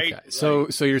stuff, right? Okay. So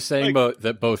you're saying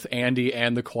that both Andy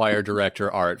and the choir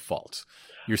director are at fault.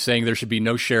 You're saying there should be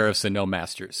no sheriffs and no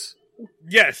masters.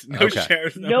 Yes, no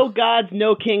sheriffs. No gods,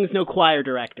 no kings, no choir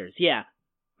directors. Yeah,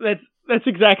 that's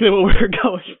exactly what we're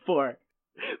going for.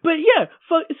 But yeah,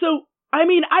 so I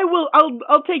mean,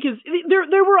 I'll take his.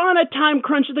 They were on a time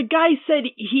crunch. The guy said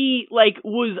he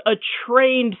was a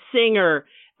trained singer,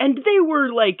 and they were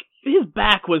his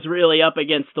back was really up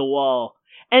against the wall.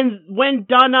 And when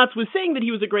Don Knotts was saying that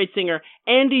he was a great singer,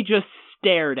 Andy just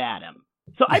stared at him.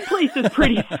 So I placed this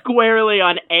pretty squarely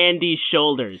on Andy's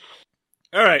shoulders.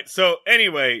 All right. So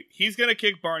anyway, he's gonna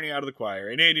kick Barney out of the choir,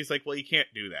 and Andy's like, "Well, you can't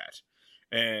do that."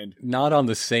 And not on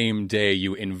the same day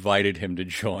you invited him to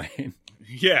join.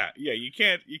 Yeah, you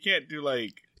can't do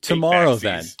tomorrow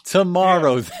then.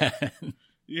 Tomorrow then.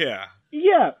 Yeah.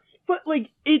 Yeah, but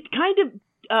it kind of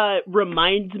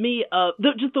reminds me of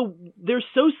they're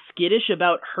so skittish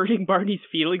about hurting Barney's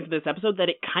feelings in this episode that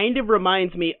it kind of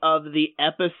reminds me of the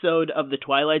episode of The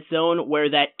Twilight Zone where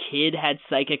that kid had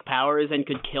psychic powers and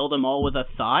could kill them all with a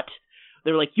thought.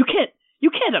 They were like, you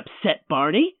can't upset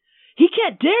Barney. He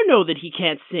can't dare know that he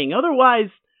can't sing. Otherwise,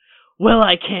 well,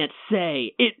 I can't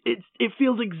say. It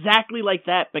feels exactly like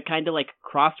that, but kind of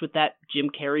crossed with that Jim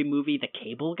Carrey movie, The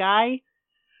Cable Guy.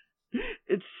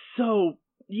 It's so,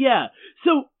 yeah.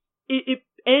 So, if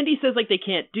Andy says they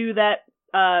can't do that,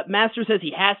 Master says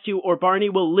he has to, or Barney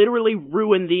will literally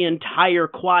ruin the entire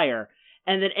choir.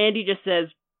 And then Andy just says,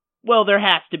 well, there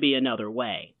has to be another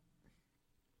way.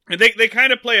 And they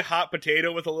kind of play hot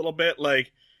potato with a little bit,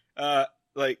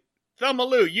 Thelma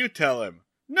Lou, you tell him.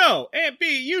 No, Aunt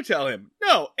B, you tell him.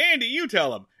 No, Andy, you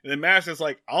tell him. And then Master's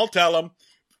like, I'll tell him.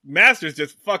 Master's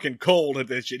just fucking cold at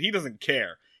this shit. He doesn't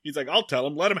care. He's like, I'll tell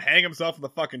him. Let him hang himself in the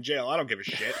fucking jail. I don't give a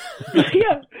shit.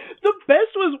 Yeah. The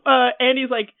best was Andy's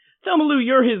like, Thelma Lou,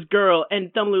 you're his girl.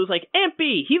 And Thelma Lou's like, Aunt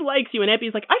B, he likes you. And Aunt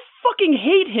B's like, I fucking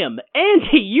hate him.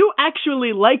 Andy, you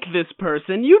actually like this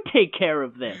person. You take care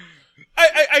of this.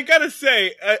 I gotta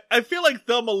say, I feel like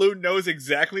Thelma Lou knows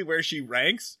exactly where she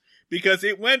ranks. Because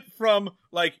it went from,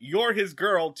 you're his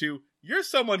girl to, you're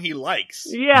someone he likes.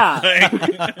 Yeah.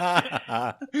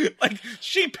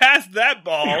 She passed that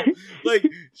ball.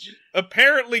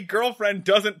 Apparently girlfriend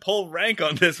doesn't pull rank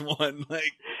on this one.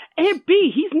 Aunt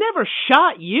B, he's never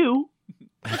shot you.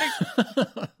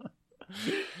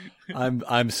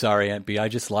 I'm sorry, Aunt B. I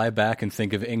just lie back and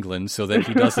think of England so that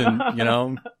he doesn't,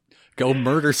 go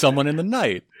murder someone in the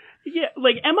night. Yeah,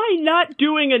 am I not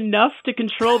doing enough to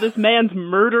control this man's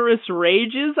murderous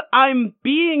rages? I'm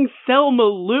being Thelma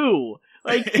Lou.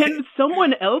 Can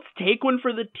someone else take one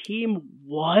for the team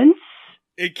once?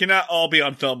 It cannot all be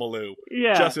on Thelma Lou.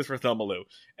 Yeah. Justice for Thelma Lou.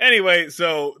 Anyway,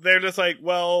 so they're just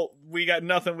well, we got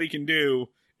nothing we can do.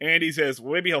 Andy says,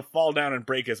 well, maybe he'll fall down and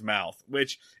break his mouth,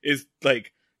 which is,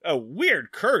 a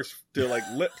weird curse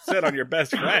to sit on your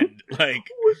best friend.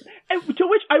 To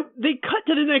which they cut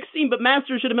to the next scene, but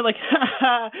Master should have been like,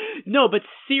 no, but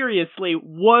seriously,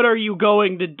 what are you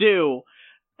going to do?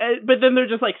 But then they're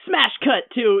just smash cut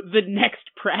to the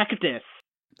next practice,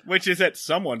 which is at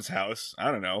someone's house.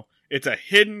 I don't know. It's a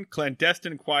hidden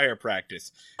clandestine choir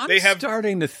practice. I'm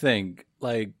starting to think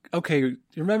like, okay, you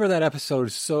remember that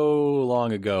episode so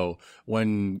long ago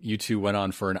when you two went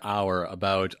on for an hour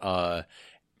about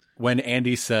when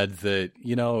Andy said that,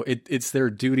 you know, it's their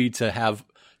duty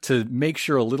to make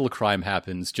sure a little crime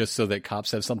happens just so that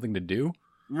cops have something to do?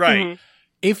 Right. Mhm.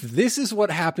 If this is what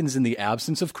happens in the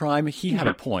absence of crime, he had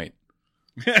a point.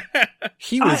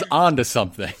 He was onto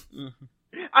something.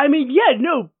 I mean, yeah,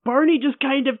 no, Barney just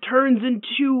kind of turns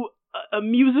into a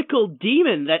musical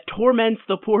demon that torments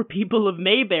the poor people of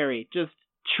Mayberry, just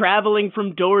traveling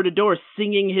from door to door,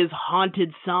 singing his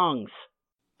haunted songs.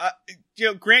 You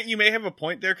know, Grant, you may have a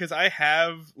point there, because I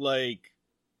have, like,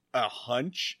 a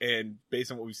hunch, and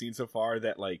based on what we've seen so far,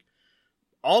 that, like,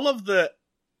 all of the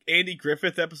Andy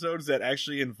Griffith episodes that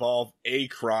actually involve a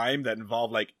crime, that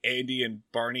involve, like, Andy and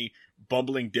Barney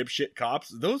bumbling dipshit cops,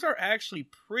 those are actually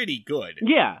pretty good.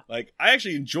 Yeah. Like, I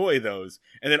actually enjoy those.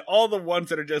 And then all the ones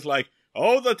that are just like,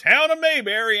 oh, the town of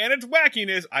Mayberry and its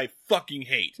wackiness, I fucking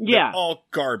hate. Yeah. They're all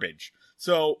garbage.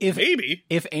 So, maybe.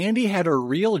 If Andy had a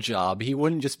real job, he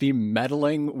wouldn't just be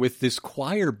meddling with this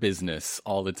choir business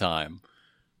all the time.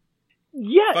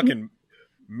 Yeah. Fucking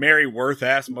Mary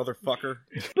Worth-ass motherfucker.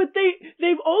 But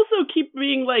they've also keep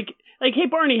being like, hey,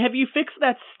 Barney, have you fixed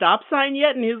that stop sign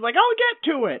yet? And he's like, I'll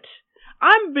get to it.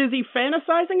 I'm busy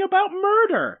fantasizing about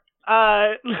murder.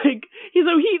 They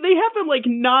have him like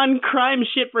non-crime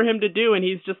shit for him to do, and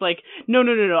he's just like, no,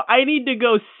 I need to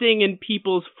go sing in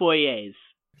people's foyers.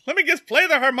 Let me just play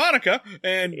the harmonica,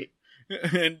 and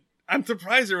I'm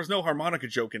surprised there was no harmonica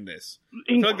joke in this.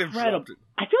 Incredible.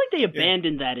 I feel like they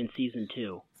abandoned that in season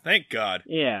 2. Thank God.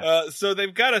 Yeah. So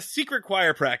they've got a secret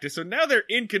choir practice, so now they're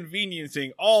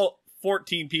inconveniencing all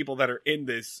 14 people that are in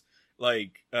this,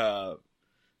 like,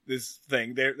 this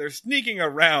thing. They're sneaking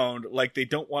around like they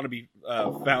don't want to be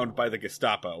found by the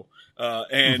Gestapo.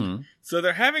 So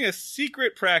they're having a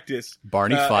secret practice.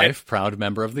 Barney Fife, proud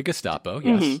member of the Gestapo,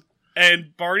 yes. Mm-hmm.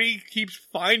 And Barney keeps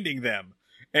finding them.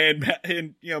 And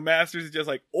you know, Masters is just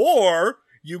like, or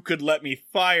you could let me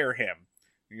fire him.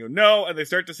 You go, no, and they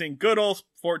start to sing good old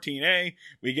 14A.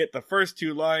 We get the first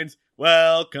 2 lines.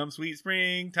 Welcome, sweet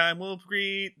springtime, we'll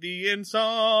greet thee in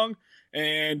song.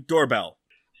 And doorbell.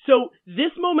 So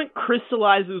this moment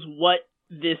crystallizes what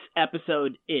this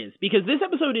episode is. Because this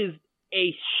episode is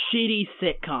a shitty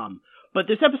sitcom. But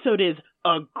this episode is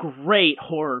a great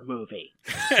horror movie.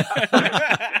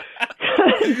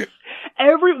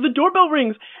 The doorbell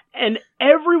rings and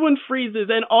everyone freezes,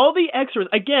 and all the extras,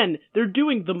 again, they're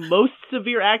doing the most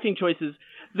severe acting choices.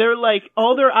 They're like,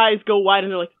 all their eyes go wide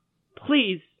and they're like,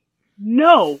 please,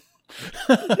 no,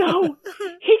 he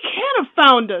can't have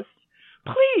found us,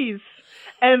 please.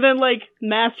 And then, like,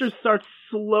 Masters starts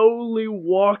slowly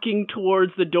walking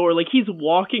towards the door, like he's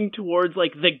walking towards,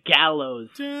 like, the gallows.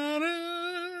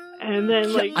 And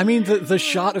then, like, I mean, the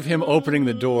shot of him opening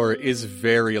the door is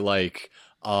very like,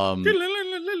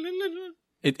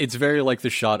 it's very like the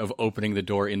shot of opening the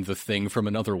door in The Thing from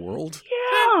Another World.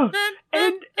 Yeah,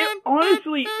 and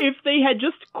honestly, if they had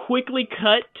just quickly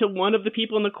cut to one of the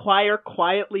people in the choir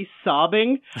quietly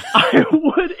sobbing,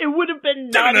 it would have been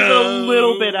not even a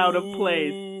little bit out of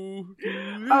place.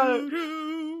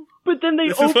 But then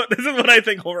this is what I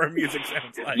think horror music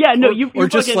sounds like. Yeah, no, or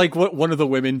just fucking, like one of the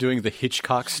women doing the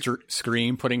Hitchcock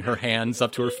scream, putting her hands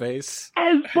up to her face.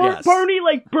 As Barney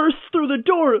like bursts through the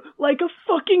door like a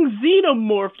fucking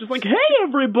xenomorph, just like, hey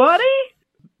everybody!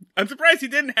 I'm surprised he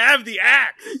didn't have the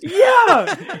axe.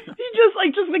 Yeah, he just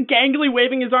like gangly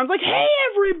waving his arms, like, hey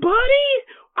everybody!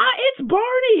 It's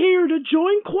Barney here to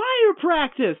join choir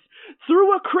practice.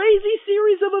 Through a crazy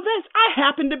series of events, I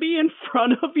happened to be in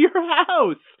front of your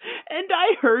house, and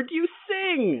I heard you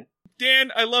sing.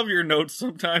 Dan, I love your notes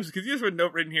sometimes, because you have a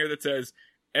note written here that says,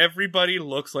 everybody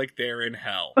looks like they're in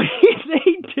hell.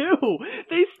 They do.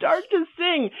 They start to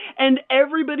sing, and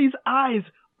everybody's eyes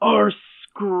are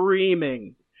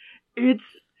screaming. It's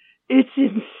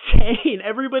insane.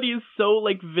 Everybody is so,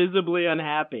 like, visibly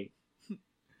unhappy.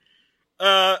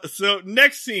 So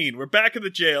next scene, we're back in the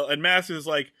jail, and Masters is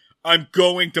like, I'm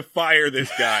going to fire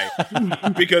this guy.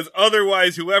 Because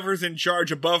otherwise, whoever's in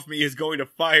charge above me is going to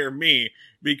fire me,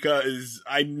 because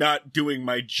I'm not doing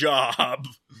my job.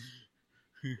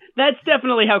 That's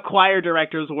definitely how choir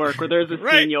directors work, where there's a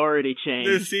seniority change.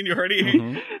 There's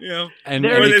seniority, you know. And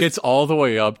it gets all the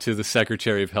way up to the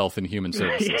Secretary of Health and Human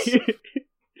Services.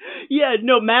 Yeah,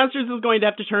 no, Masters is going to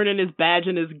have to turn in his badge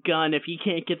and his gun if he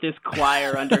can't get this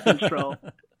choir under control.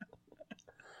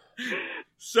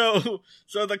 So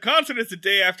the concert is the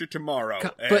day after tomorrow.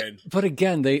 But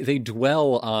again, they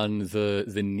dwell on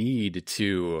the need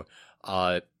to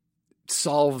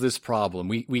solve this problem.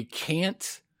 We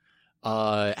can't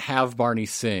have Barney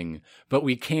sing, but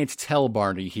we can't tell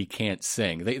Barney he can't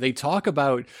sing. They talk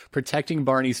about protecting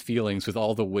Barney's feelings with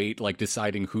all the weight, like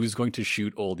deciding who's going to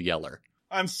shoot Old Yeller.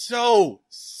 I'm so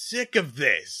sick of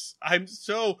this. I'm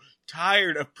so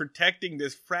tired of protecting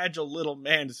this fragile little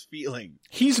man's feeling.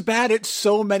 He's bad at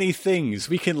so many things.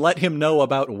 We can let him know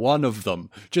about one of them.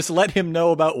 Just let him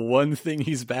know about one thing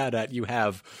he's bad at. You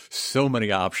have so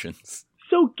many options.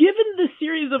 So given the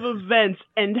series of events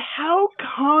and how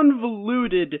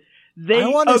convoluted I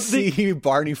want to see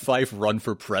Barney Fife run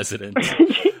for president.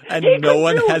 And no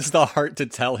one has the heart to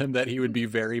tell him that he would be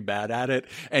very bad at it,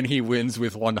 and he wins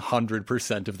with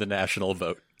 100% of the national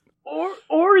vote.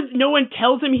 Or no one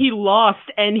tells him he lost,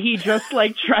 and he just,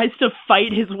 like, tries to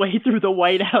fight his way through the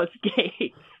White House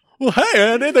gate. Well,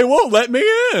 hey, Andy, they won't let me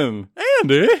in.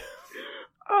 Andy!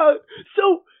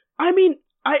 So, I mean,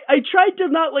 I tried to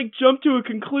not, like, jump to a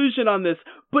conclusion on this,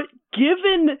 but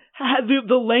given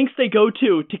the lengths they go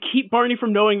to keep Barney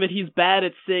from knowing that he's bad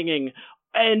at singing,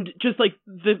 and just, like,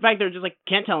 the fact they're just, like,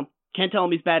 can't tell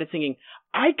him he's bad at singing,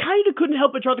 I kind of couldn't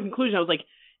help but draw the conclusion. I was like,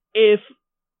 if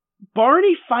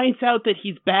Barney finds out that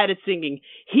he's bad at singing,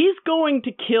 he's going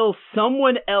to kill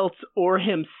someone else or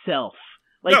himself.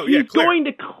 Like, he's going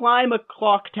to climb a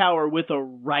clock tower with a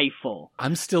rifle.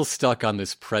 I'm still stuck on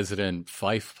this President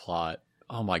Fife plot.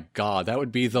 Oh my god, that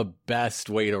would be the best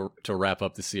way to wrap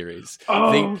up the series.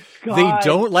 God. They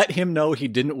don't let him know he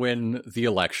didn't win the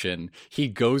election. He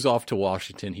goes off to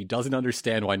Washington. He doesn't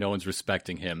understand why no one's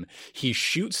respecting him. He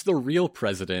shoots the real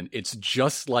president. It's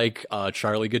just like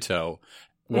Charlie Guiteau.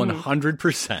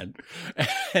 100%.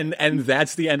 And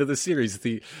that's the end of the series.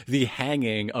 The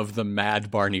hanging of the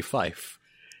mad Barney Fife.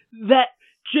 That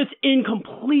just in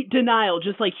complete denial,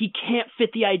 just like he can't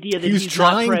fit the idea that he's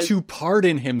trying to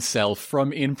pardon himself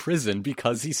from in prison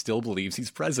because he still believes he's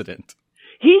president.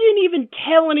 He didn't even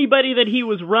tell anybody that he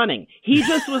was running. He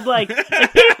just was like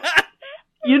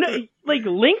you know, like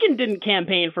Lincoln didn't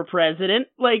campaign for president.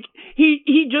 Like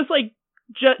he just like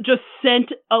just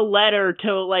sent a letter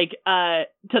to like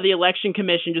to the election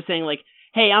commission just saying like,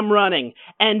 hey, I'm running,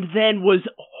 and then was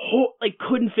like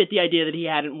couldn't fit the idea that he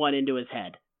hadn't won into his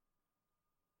head.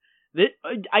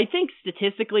 I think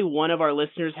statistically one of our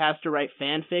listeners has to write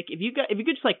fanfic. If you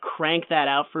could just like crank that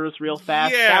out for us real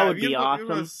fast, that would be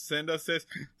awesome. Send us this.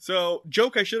 So,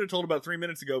 joke I should have told about 3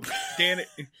 minutes ago. Dan,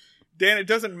 it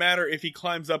doesn't matter if he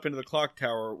climbs up into the clock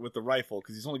tower with the rifle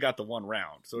because he's only got the one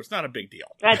round, so it's not a big deal.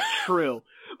 That's true.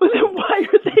 But then why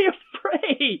are they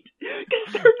afraid?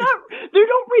 Because they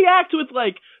don't react with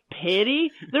like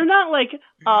pity. They're not like,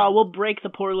 we'll break the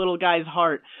poor little guy's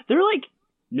heart. They're like,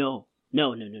 no. He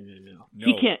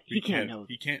can't know.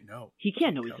 He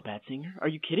can't know he's a bad singer. Are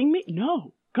you kidding me?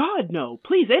 No. God, no.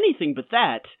 Please, anything but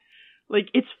that. Like,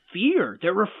 it's fear.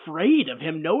 They're afraid of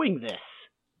him knowing this.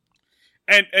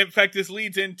 And, in fact, this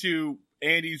leads into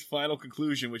Andy's final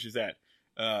conclusion, which is that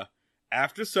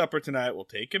after supper tonight, we'll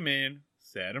take him in,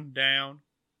 set him down,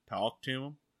 talk to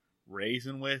him,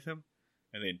 reason with him,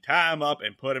 and then tie him up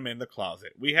and put him in the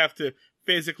closet. We have to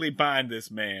physically bind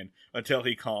this man until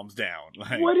he calms down.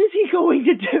 Like, what is he going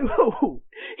to do?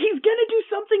 He's gonna do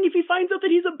something if he finds out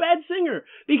that he's a bad singer,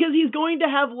 because he's going to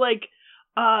have like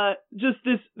just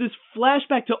this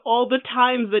flashback to all the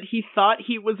times that he thought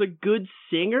he was a good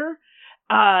singer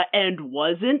and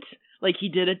wasn't. Like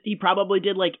he probably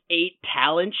did like 8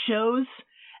 talent shows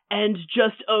and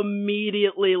just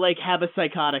immediately like have a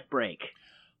psychotic break.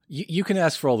 You can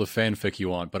ask for all the fanfic you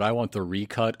want, but I want the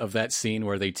recut of that scene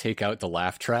where they take out the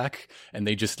laugh track and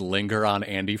they just linger on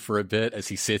Andy for a bit as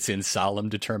he sits in solemn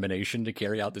determination to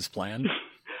carry out this plan.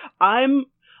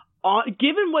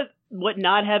 Given what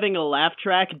not having a laugh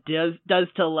track does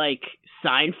to like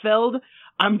Seinfeld,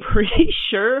 I'm pretty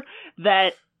sure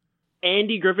that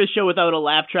Andy Griffith's show without a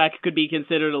laugh track could be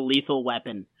considered a lethal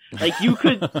weapon. Like you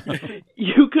could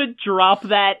drop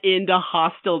that into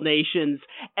hostile nations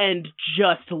and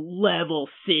just level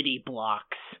city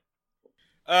blocks.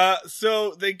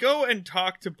 So they go and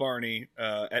talk to Barney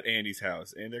at Andy's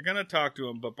house, and they're gonna talk to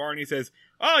him, but Barney says,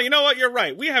 "Oh, you know what? You're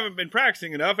right. We haven't been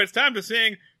practicing enough. It's time to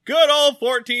sing good old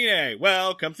 14A.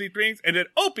 Well, come see drinks." And then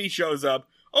Opie shows up.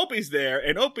 Opie's there,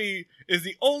 and Opie is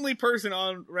the only person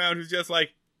around who's just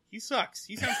like, he sucks.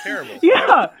 He sounds terrible.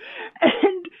 Yeah.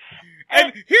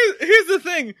 And here's the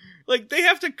thing, like, they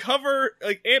have to cover,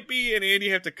 like, Aunt Bee and Andy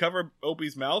have to cover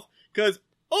Opie's mouth, because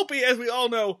Opie, as we all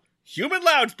know, human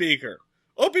loudspeaker.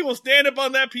 Opie will stand up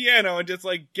on that piano and just,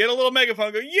 like, get a little megaphone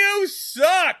and go, "You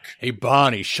suck!" Hey,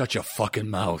 Bonnie, shut your fucking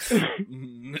mouth.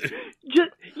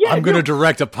 I'm gonna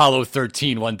direct Apollo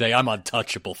 13 one day. I'm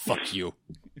untouchable. Fuck you.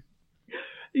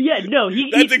 Yeah, no,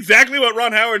 That's exactly what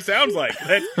Ron Howard sounds like.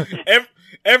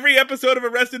 Every episode of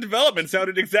Arrested Development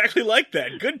sounded exactly like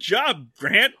that. Good job,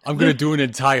 Grant. I'm going to do an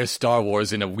entire Star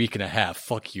Wars in a week and a half.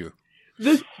 Fuck you.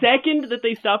 The second that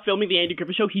they stopped filming the Andy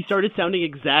Griffith Show, he started sounding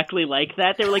exactly like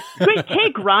that. They were like, "Great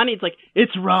take, Ron." It's like,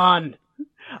 "It's Ron.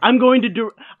 I'm going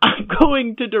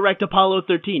to direct Apollo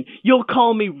 13. You'll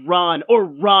call me Ron or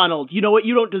Ronald. You know what?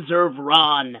 You don't deserve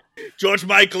Ron." George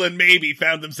Michael and Maybe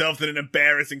found themselves in an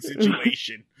embarrassing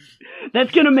situation.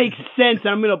 That's gonna make sense, and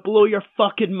I'm gonna blow your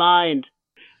fucking mind.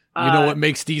 You know what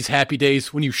makes these happy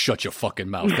days? When you shut your fucking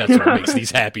mouth. That's what makes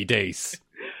these happy days.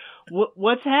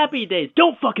 What's happy days?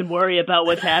 Don't fucking worry about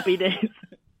what's happy days.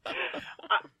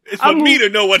 It's for me to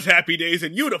know what's happy days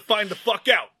and you to find the fuck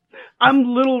out.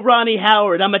 I'm little Ronnie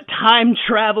Howard. I'm a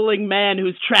time-traveling man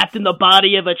who's trapped in the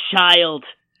body of a child.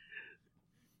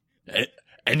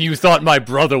 And you thought my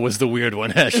brother was the weird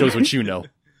one. That shows what you know.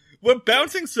 We're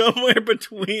bouncing somewhere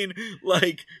between,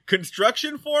 like,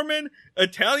 construction foreman,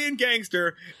 Italian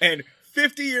gangster, and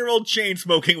 50-year-old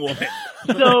chain-smoking woman.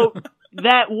 So,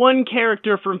 that one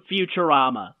character from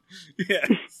Futurama. Yes.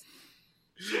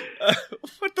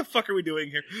 What the fuck are we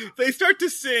doing here? They start to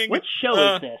sing. What show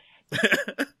is this?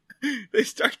 They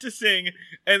start to sing,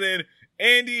 and then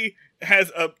Andy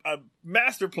has a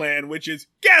master plan, which is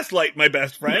gaslight my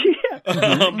best friend. Yeah.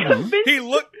 Convince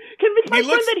my friend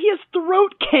that he has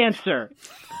throat cancer.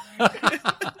 Let's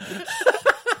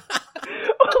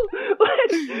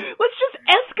just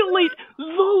escalate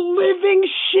the living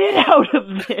shit out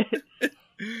of this.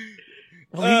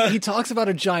 Well, he talks about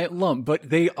a giant lump, but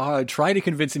they try to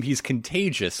convince him he's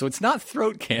contagious, so it's not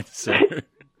throat cancer.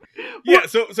 Yeah,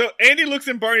 so Andy looks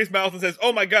in Barney's mouth and says,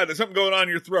 "Oh my god, there's something going on in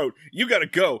your throat. You gotta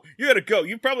go.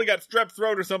 You've probably got strep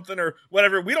throat or something or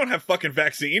whatever. We don't have fucking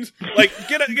vaccines. Like,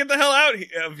 get the hell out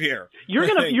of here."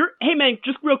 Hey man,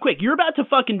 just real quick, you're about to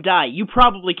fucking die. You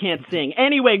probably can't sing.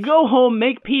 Anyway, go home,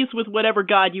 make peace with whatever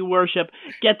god you worship.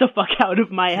 Get the fuck out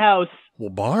of my house. Well,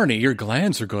 Barney, your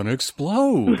glands are gonna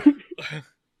explode.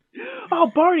 Oh,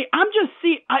 Barney,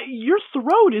 your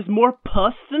throat is more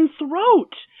pus than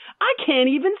throat. I can't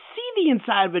even see the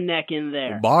inside of a neck in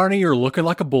there. Barney, you're looking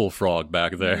like a bullfrog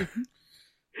back there.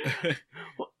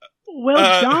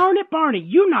 Well, darn it, Barney,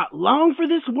 you not long for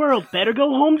this world. Better go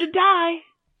home to die.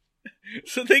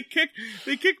 So they kick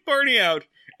Barney out,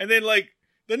 and then, like,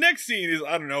 the next scene is,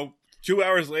 I don't know, 2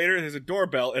 hours later, there's a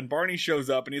doorbell, and Barney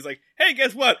shows up, and he's like, "Hey,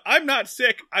 guess what? I'm not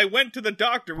sick. I went to the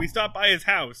doctor. We stopped by his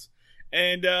house.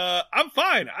 And I'm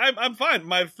fine. I'm fine.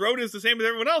 My throat is the same as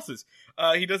everyone else's."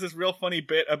 He does this real funny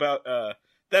bit about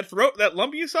that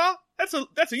lump you saw. That's a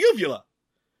uvula.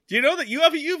 Do you know that you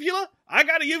have a uvula? I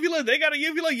got a uvula. They got a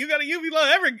uvula. You got a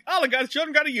uvula. All of God's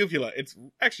children got a uvula. It's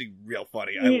actually real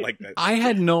funny. I like that. I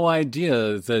had no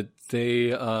idea that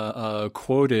they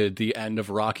quoted the end of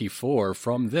Rocky IV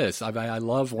from this. I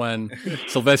love when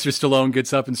Sylvester Stallone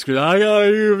gets up and screams, "I got a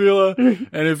uvula,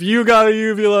 and if you got a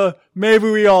uvula,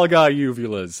 maybe we all got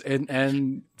uvulas."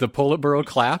 And the Politburo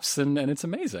claps, and it's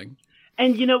amazing.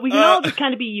 And, you know, we can all just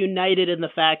kind of be united in the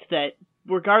fact that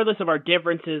regardless of our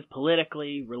differences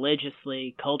politically,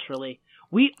 religiously, culturally,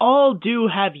 we all do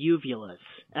have uvulas.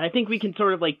 And I think we can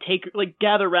sort of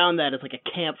gather around that as like a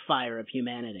campfire of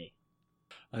humanity.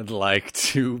 I'd like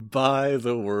to buy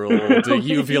the world a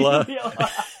uvula.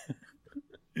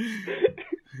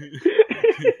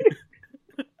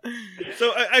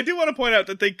 So I do want to point out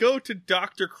that they go to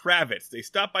Dr. Kravitz. They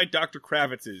stop by Dr.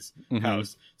 Kravitz's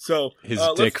house. So his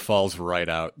dick falls right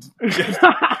out.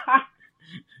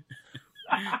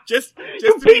 Just you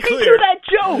to be beat me clear, to that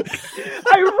joke.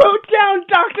 I wrote down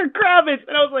Dr. Kravitz,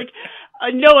 and I was like,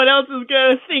 no one else is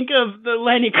gonna think of the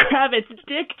Lenny Kravitz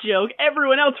dick joke.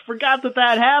 Everyone else forgot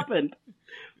that happened.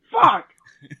 Fuck.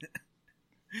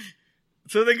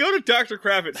 So they go to Dr.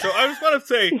 Kravitz. So I just want to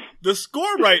say the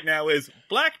score right now is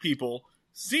black people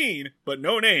seen but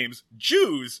no names,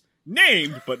 Jews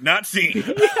named but not seen.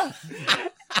 Yeah.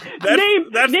 That's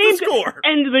named the score.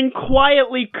 And then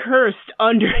quietly cursed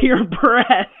under your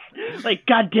breath. Like,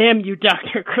 goddamn you,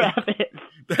 Dr. Kravitz.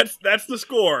 That's the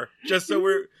score. Just so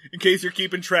in case you're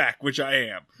keeping track, which I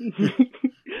am.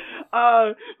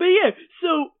 But yeah,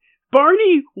 so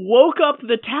Barney woke up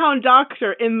the town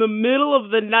doctor in the middle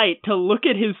of the night to look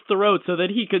at his throat so that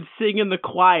he could sing in the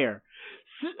choir.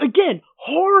 Again,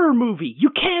 horror movie.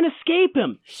 You can't escape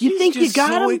him. You think you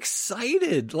got him? He's so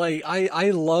excited. Like,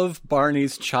 I love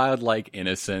Barney's childlike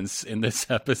innocence in this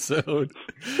episode.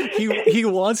 He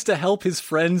wants to help his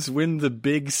friends win the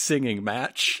big singing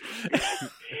match.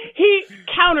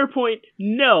 Counterpoint,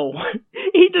 no.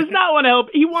 He does not want to help.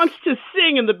 He wants to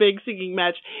sing in the big singing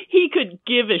match. He could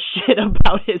give a shit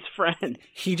about his friend.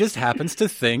 He just happens to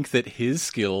think that his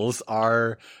skills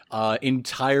are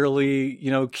entirely,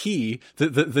 key,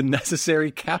 the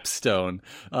necessary capstone.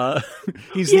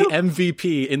 He's the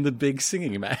MVP in the big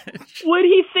singing match. What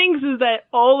he thinks is that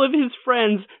all of his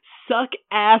friends suck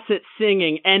ass at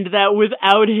singing, and that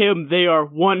without him, they are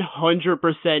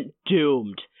 100%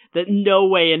 doomed. That no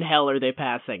way in hell are they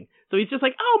passing. So he's just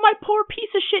like, oh, my poor piece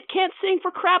of shit can't sing for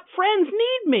crap. Friends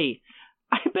need me.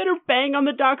 I better bang on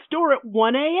the doc's door at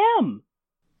 1 a.m.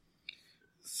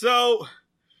 So,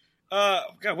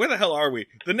 God, where the hell are we?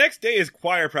 The next day is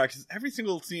choir practice. Every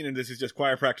single scene in this is just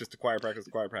choir practice to choir practice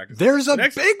to choir practice. There's a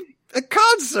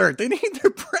concert. They need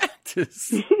their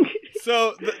practice.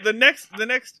 So the next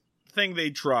thing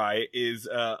they try is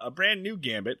a brand new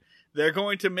gambit. They're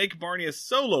going to make Barney a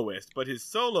soloist, but his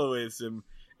soloism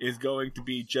is going to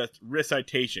be just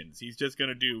recitations. He's just going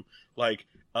to do like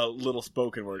a little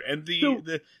spoken word. And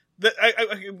let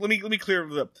me clear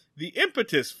it up. The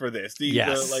impetus for this,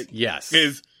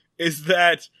 is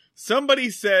that somebody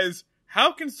says,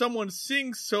 "How can someone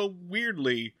sing so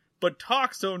weirdly but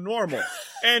talk so normal?"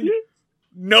 And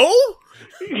no,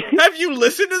 have you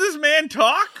listened to this man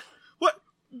talk? What?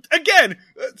 Again,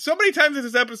 so many times in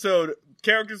this episode,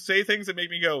 characters say things that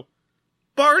make me go,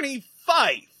 Barney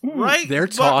Fife, right? They're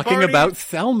talking about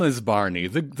Thelma's Barney,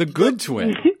 the good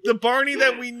twin. The Barney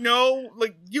that we know,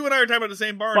 like, you and I are talking about the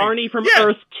same Barney. Barney from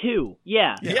Earth 2,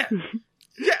 yeah. Yeah,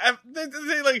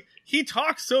 they like, he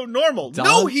talks so normal.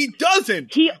 No, he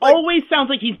doesn't! He always sounds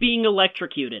like he's being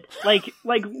electrocuted. Like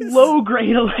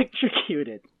low-grade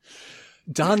electrocuted.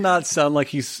 Don Knotts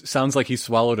sounds like he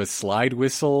swallowed a slide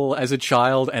whistle as a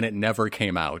child and it never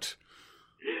came out.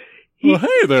 Well,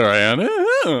 hey there, Anna.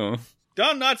 Oh.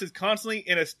 Don Knotts is constantly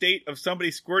in a state of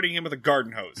somebody squirting him with a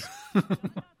garden hose.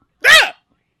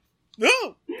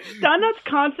 No! Don Knotts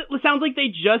constantly sounds like they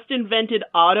just invented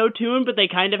auto-tune, but they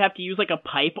kind of have to use like a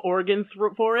pipe organ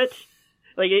for it.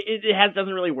 Like it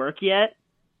doesn't really work yet.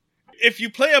 If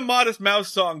you play a Modest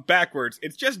Mouse song backwards,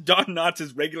 it's just Don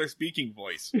Knotts' regular speaking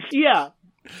voice. Yeah.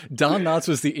 Don Knotts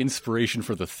was the inspiration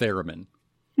for the theremin.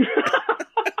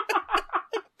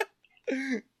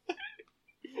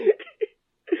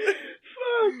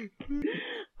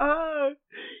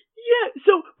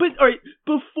 Alright,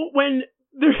 when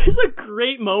there is a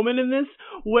great moment in this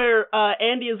where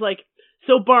Andy is like,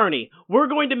 so Barney, we're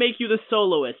going to make you the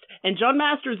soloist, and John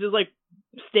Masters is like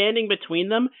standing between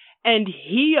them, and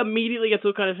he immediately gets a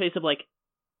look on his face of like,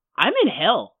 I'm in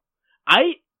hell.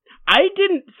 I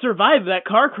didn't survive that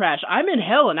car crash. I'm in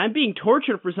hell, and I'm being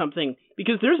tortured for something,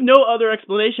 because there's no other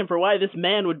explanation for why this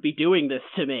man would be doing this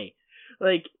to me.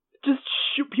 Like, just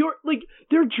pure, like,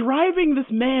 they're driving this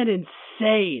man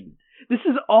insane. This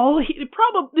is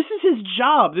his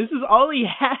job. This is all he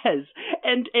has.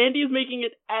 And Andy is making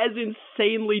it as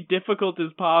insanely difficult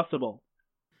as possible.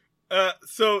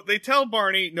 So they tell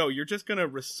Barney, no, you're just going to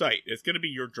recite. It's going to be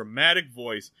your dramatic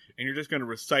voice, and you're just going to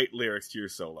recite lyrics to your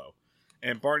solo.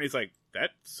 And Barney's like, that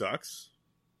sucks.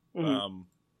 Mm-hmm.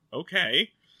 Okay.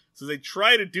 So they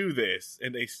try to do this,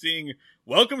 and they sing,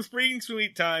 Welcome Spring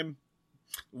Sweet Time.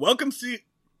 Welcome Sweet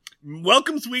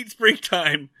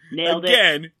Springtime. Nailed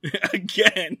it.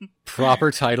 Again.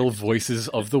 Proper title, Voices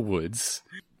of the Woods.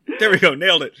 There we go,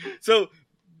 nailed it. So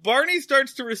Barney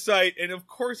starts to recite, and of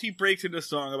course he breaks into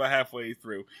song about halfway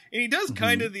through. And he does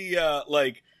kind of the,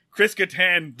 like, Chris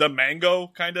Kattan, the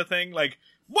mango kind of thing. Like,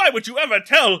 why would you ever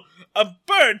tell a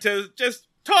bird to just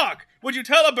talk? Would you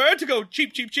tell a bird to go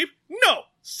cheep, cheep, cheep? No,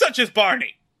 such is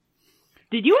Barney.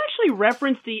 Did you actually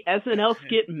reference the SNL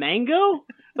skit Mango?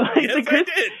 Yes, I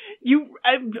did.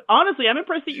 Honestly, I'm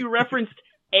impressed that you referenced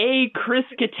a Chris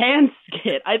Kattan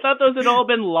skit. I thought those had all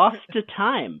been lost to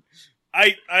time.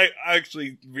 I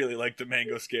actually really like the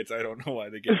Mango skits. I don't know why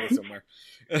they get me somewhere.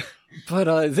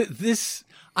 But this,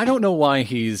 I don't know why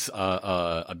he's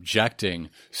objecting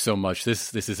so much.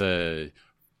 This is a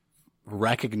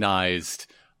recognized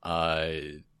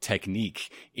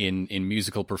technique in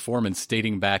musical performance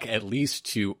dating back at least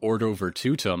to Ordo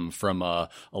Virtutum from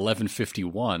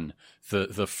 1151,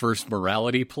 the first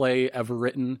morality play ever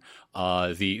written,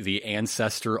 the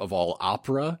ancestor of all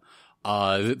opera.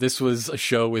 This was a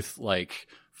show with like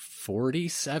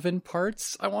 47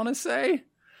 parts, I want to say.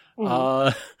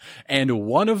 And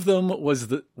one of them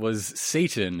was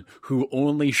Satan, who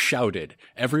only shouted.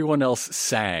 Everyone else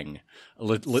sang.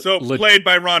 Played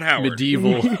by Ron Howard.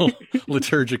 Medieval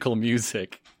liturgical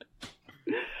music.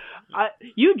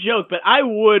 You joke, but I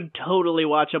would totally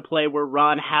watch a play where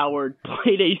Ron Howard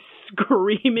played a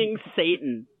screaming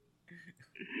Satan.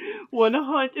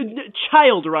 100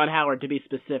 child Ron Howard, to be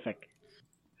specific.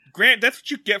 Grant, that's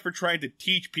what you get for trying to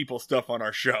teach people stuff on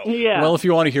our show. Yeah. Well, if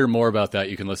you want to hear more about that,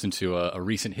 you can listen to a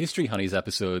recent History Honeys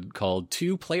episode called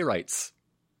Two Playwrights.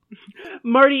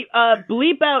 Marty, don't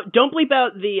bleep out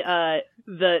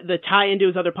the tie into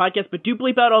his other podcast, but do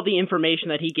bleep out all the information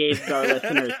that he gave to our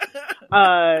listeners.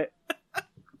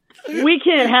 We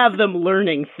can't have them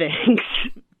learning things.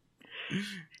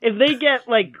 If they get,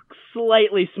 like,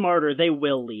 slightly smarter, they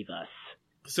will leave us.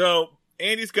 So,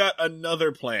 Andy's got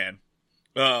another plan.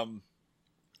 And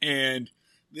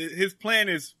his plan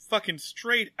is fucking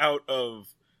straight out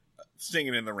of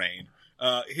Singing in the Rain.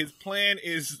 His plan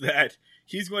is that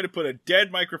he's going to put a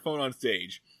dead microphone on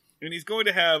stage, and he's going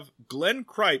to have Glenn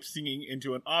Kripe singing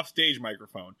into an offstage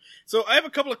microphone. So I have a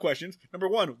couple of questions. Number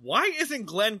one, why isn't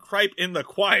Glenn Kripe in the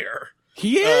choir?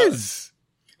 He is!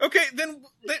 Okay, then...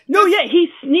 No, yeah, he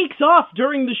sneaks off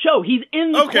during the show. He's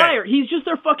in the choir. He's just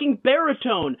their fucking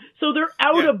baritone. So they're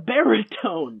out of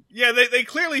baritone. Yeah, they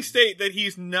clearly state that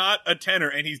he's not a tenor,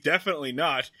 and he's definitely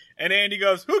not. And Andy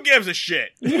goes, who gives a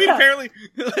shit? Yeah. We apparently...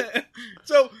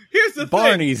 So, here's the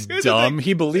Barney's thing. dumb.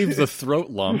 He believes the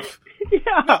throat lump.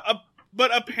 Yeah. No,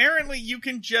 but apparently you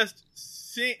can just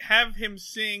have him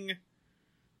sing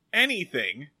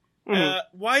anything.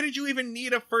 Mm-hmm. Why did you even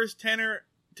need a first tenor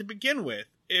to begin with?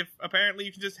 If apparently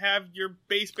you can just have your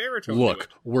bass baritone. Look,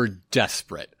 we're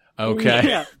desperate, okay?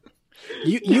 Yeah.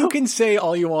 You can say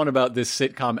all you want about this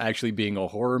sitcom actually being a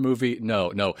horror movie.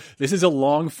 No. This is a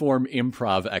long-form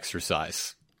improv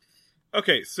exercise.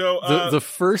 Okay, so... The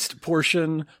first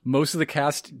portion, most of the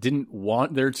cast didn't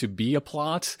want there to be a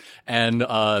plot, and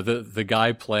the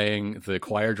guy playing the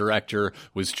choir director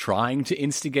was trying to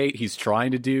instigate. He's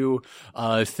trying to do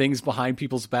things behind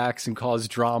people's backs and cause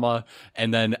drama,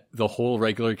 and then the whole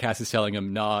regular cast is telling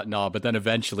him, nah, but then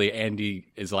eventually Andy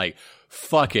is like,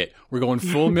 fuck it, we're going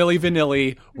full Milli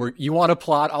Vanilli. You want a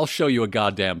plot? I'll show you a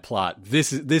goddamn plot.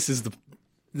 This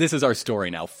is our story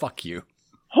now. Fuck you.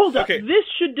 Hold up, this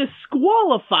should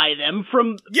disqualify them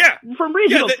from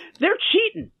regionals. Yeah, they're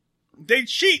cheating. They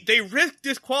cheat. They risk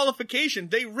disqualification.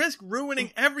 They risk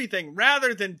ruining everything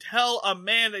rather than tell a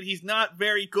man that he's not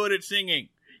very good at singing.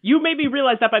 You maybe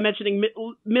realize that by mentioning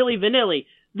Milli Vanilli.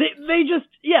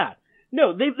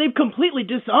 They've completely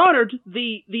dishonored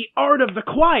the art of the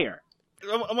choir.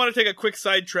 I want to take a quick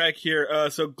sidetrack here.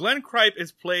 So Glenn Kripe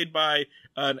is played by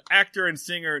an actor and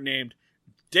singer named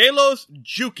Delos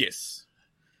Joukis.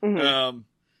 Mm-hmm.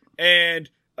 And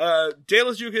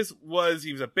Delos Joukis was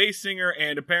a bass singer,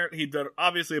 and apparently he'd done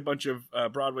obviously a bunch of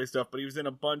Broadway stuff, but he was in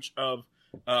a bunch of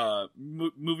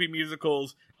movie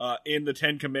musicals. In the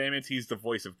Ten Commandments, he's the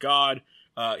voice of God.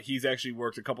 He's actually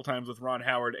worked a couple times with Ron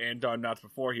Howard and Don Knotts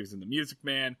before. He was in The Music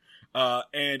Man.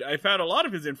 And I found a lot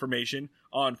of his information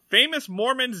on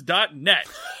famousmormons.net.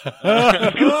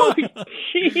 Oh,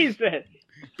 Jesus.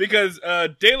 Because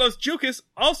Delos Joukis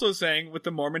also sang with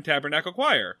the Mormon Tabernacle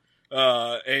Choir.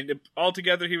 And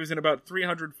altogether he was in about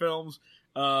 300 films.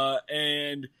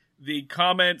 And the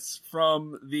comments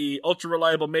from the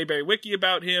ultra-reliable Mayberry Wiki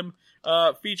about him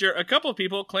feature a couple of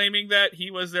people claiming that he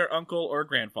was their uncle or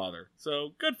grandfather.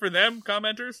 So good for them,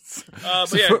 commenters.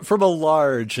 But yeah. From a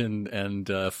large and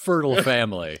fertile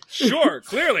family. Sure,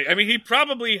 clearly. I mean, he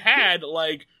probably had,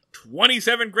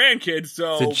 27 grandkids,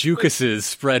 so... The Joukises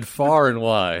spread far and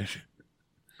wide.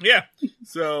 Yeah,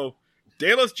 so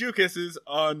Delos Joukis is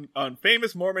on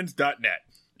famousmormons.net.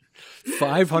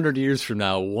 500 years from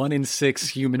now, 1 in 6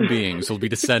 human beings will be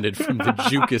descended from the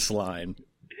Joukis line.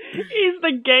 He's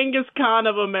the Genghis Khan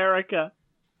of America.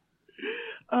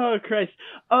 Oh, Christ.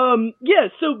 So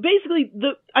basically,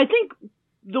 I think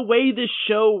the way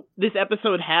this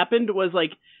episode happened was,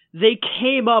 they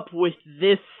came up with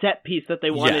this set piece that they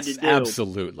wanted to do.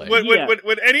 Absolutely.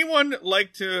 Would anyone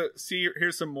like to hear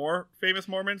some more Famous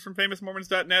Mormons from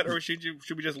famousmormons.net, or should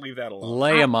we just leave that alone?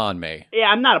 Lay them on me. Yeah,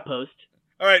 I'm not opposed.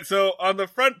 All right, so on the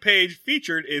front page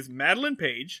featured is Madeline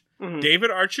Page,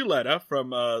 David Archuleta from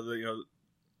the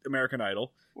American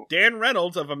Idol, Dan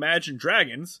Reynolds of Imagine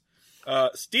Dragons,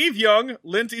 Steve Young,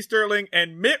 Lindsey Sterling,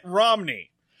 and Mitt Romney.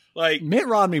 Mitt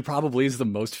Romney probably is the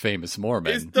most famous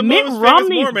Mormon. Is the Mitt most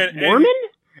Romney's famous Mormon?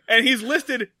 And he's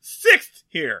listed 6th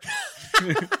here.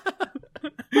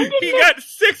 He got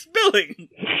 6 billing.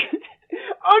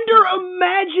 Under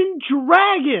Imagine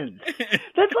Dragons.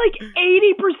 That's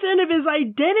 80% of his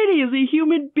identity as a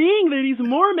human being that he's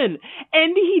Mormon.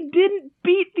 And he didn't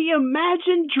beat the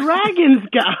Imagine Dragons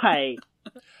guy.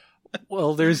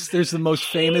 Well, there's the most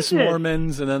famous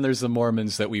Mormons, and then there's the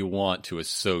Mormons that we want to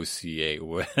associate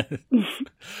with.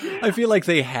 I feel like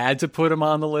they had to put him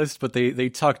on the list, but they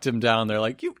tucked him down. They're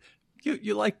like, you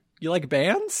like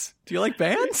bands? Do you like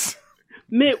bands?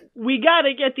 we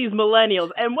gotta get these millennials.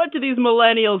 And what do these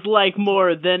millennials like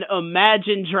more than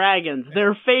Imagine Dragons,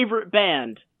 their favorite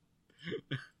band?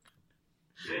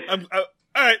 All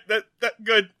right, that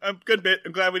good. Good bit.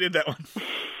 I'm glad we did that one.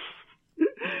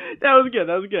 That was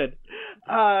good.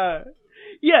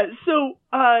 Yeah, so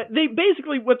they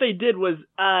basically what they did was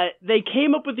they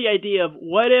came up with the idea of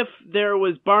what if there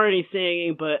was Barney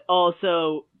singing, but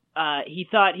also he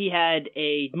thought he had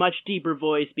a much deeper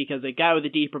voice because a guy with a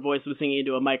deeper voice was singing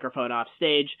into a microphone off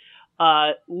stage.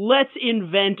 Let's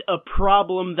invent a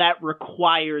problem that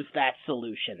requires that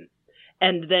solution.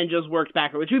 And then just worked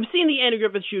backward, which we've seen the Andy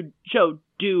Griffith Show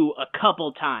do a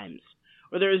couple times,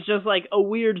 where there's just like a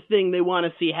weird thing they want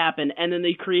to see happen, and then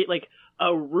they create like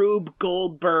a Rube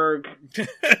Goldberg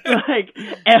like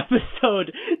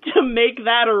episode to make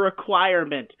that a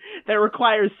requirement that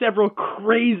requires several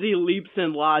crazy leaps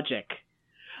in logic.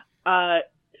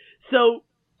 So,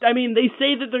 I mean, they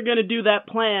say that they're going to do that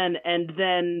plan, and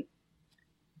then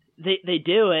they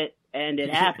do it, and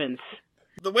it happens.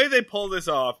 The way they pull this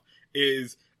off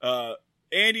is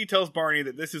Andy tells Barney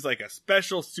that this is like a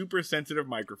special, super sensitive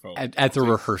microphone. At the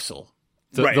rehearsal.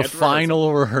 The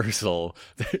final rehearsal.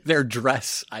 Their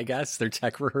dress, I guess. Their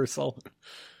tech rehearsal.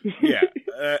 Yeah.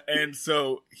 And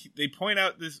so they point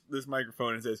out this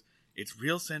microphone and says, it's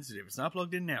real sensitive. It's not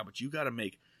plugged in now, but you gotta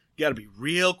be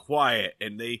real quiet.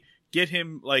 And they get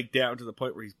him like down to the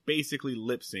point where he's basically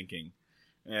lip syncing.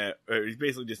 Or he's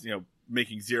basically just,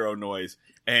 making zero noise.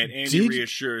 And Andy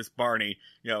reassures Barney,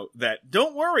 that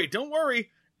don't worry.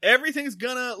 Everything's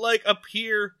gonna like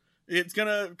appear. It's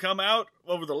gonna come out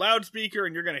over the loudspeaker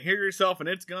and you're gonna hear yourself and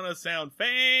it's gonna sound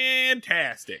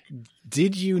fantastic.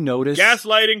 Did you notice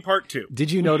Gaslighting Part 2? Did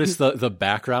you notice the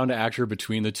background actor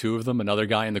between the two of them, another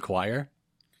guy in the choir?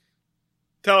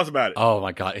 Tell us about it. Oh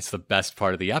my God, it's the best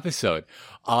part of the episode.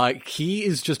 He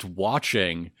is just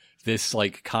watching this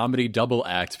like comedy double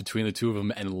act between the two of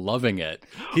them and loving it.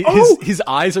 His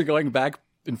eyes are going back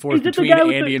and forth between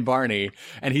Andy and Barney,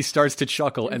 and he starts to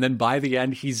chuckle, and then by the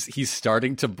end he's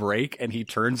starting to break, and he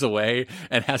turns away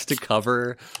and has to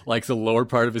cover like the lower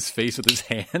part of his face with his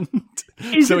hand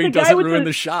so he doesn't ruin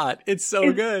the shot. It's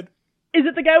so good. Is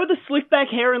it the guy with the slick back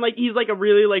hair and like he's like a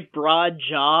really like broad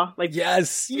jaw? Like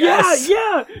yes. Yeah.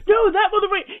 No, that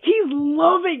motherfucker. He's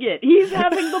loving it. He's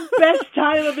having the best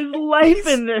time of his life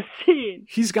in this scene.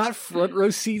 He's got front row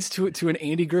seats to an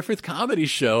Andy Griffith comedy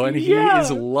show, and he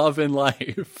is loving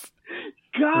life.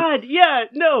 God, yeah,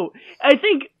 no. I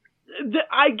think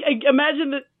I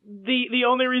imagine that the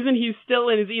only reason he's still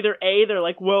in is either A, they're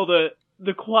like, well,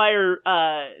 the choir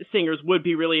singers would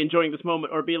be really enjoying this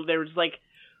moment, or B, they were just like,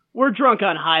 we're drunk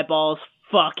on highballs.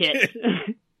 Fuck it.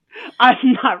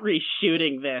 I'm not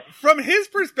reshooting this. From his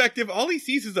perspective, all he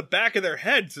sees is the back of their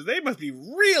head, so they must be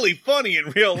really funny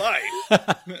in real life.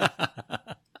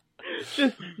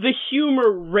 Just the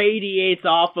humor radiates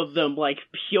off of them like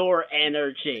pure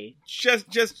energy.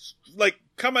 Just like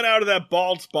coming out of that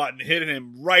bald spot and hitting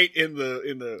him right in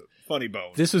the funny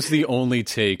bone. This was the only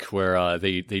take where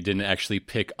they didn't actually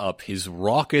pick up his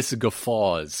raucous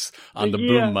guffaws on the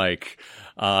boom mic.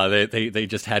 They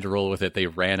just had to roll with it. They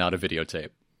ran out of videotape.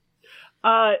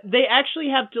 They actually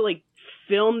have to like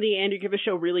film the Andy Griffith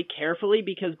Show really carefully,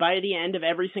 because by the end of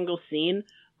every single scene,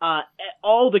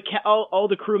 all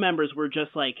the crew members were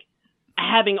just like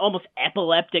having almost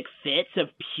epileptic fits of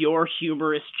pure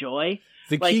humorous joy.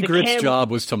 The key grip's job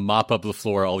was to mop up the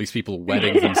floor, all these people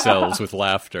wetting themselves with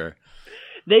laughter.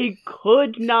 They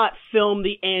could not film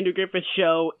the Andy Griffith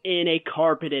Show in a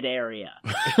carpeted area.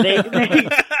 They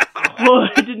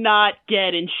could not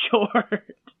get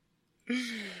insured.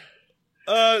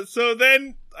 So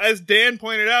then, as Dan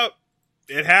pointed out,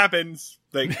 it happens.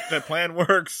 Like, the plan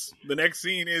works. The next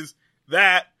scene is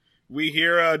that we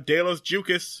hear Delos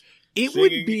Jukas. It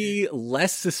would be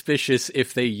less suspicious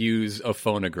if they use a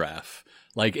phonograph.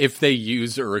 Like, if they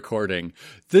use a recording.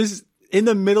 This, in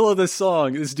the middle of the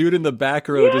song, this dude in the back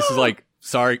row just is like,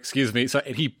 sorry, excuse me.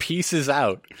 And he pieces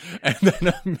out. And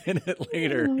then a minute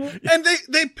later. And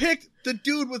they picked the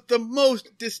dude with the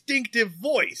most distinctive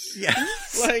voice.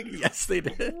 Yes. Yes, they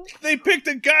did. They picked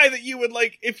a guy that you would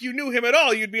like, if you knew him at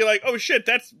all, you'd be like, oh shit,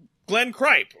 that's Glenn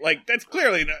Kripe. Like, that's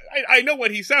clearly, I know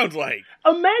what he sounds like.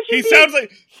 Imagine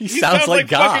he sounds like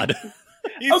God.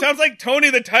 He sounds like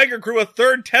Tony the Tiger grew a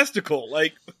third testicle.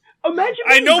 Like, imagine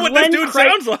I know what Glenn this dude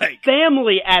Kripe's sounds like.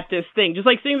 Family at this thing, just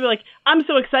like sitting there like, I'm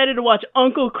so excited to watch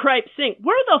Uncle Kripe sing.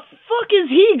 Where the fuck is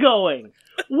he going?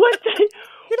 What?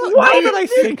 Why does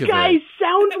this guy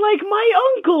sound like my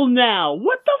uncle now?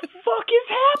 What the fuck is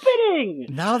happening?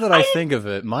 Now that I think of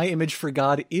it, my image for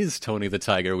God is Tony the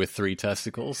Tiger with 3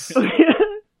 testicles.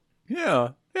 Yeah.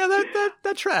 Yeah,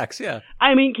 that tracks, yeah.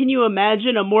 I mean, can you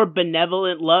imagine a more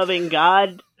benevolent, loving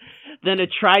God than a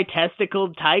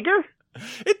tri-testicled tiger?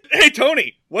 Hey,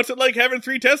 Tony, what's it like having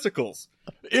 3 testicles?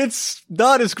 It's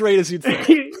not as great as you'd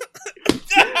think.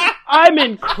 I'm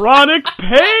in chronic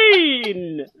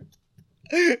pain!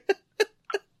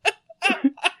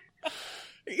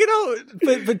 You know,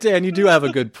 but Dan, you do have a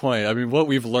good point. I mean, what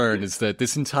we've learned is that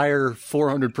this entire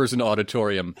 400-person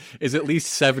auditorium is at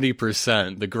least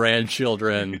 70% the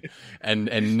grandchildren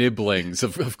and nibblings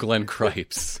of Glenn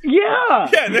Cripes. Yeah!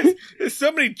 Yeah, there's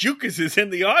so many Jukuses in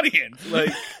the audience.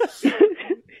 Like,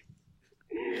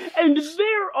 and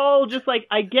they're all just like,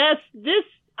 I guess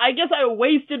I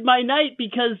wasted my night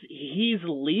because he's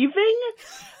leaving?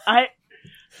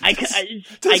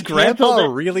 Does Grandpa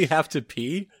really have to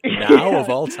pee now of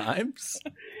all times?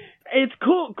 It's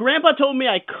cool. Grandpa told me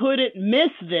I couldn't miss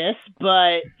this,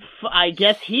 but I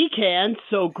guess he can,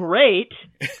 so great.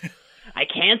 I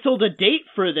canceled a date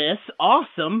for this.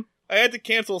 Awesome. I had to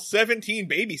cancel 17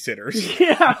 babysitters.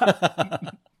 Yeah.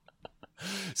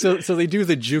 So they do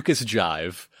the Jukus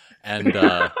jive, and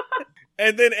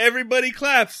and then everybody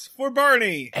claps for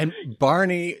Barney. And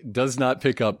Barney does not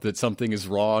pick up that something is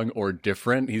wrong or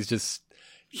different.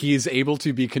 He is able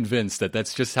to be convinced that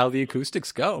that's just how the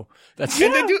acoustics go. And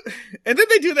then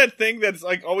they do that thing that's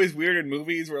like always weird in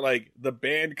movies where like the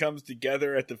band comes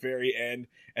together at the very end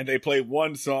and they play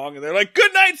one song and they're like,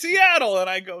 "Good night, Seattle," and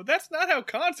I go, "That's not how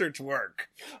concerts work."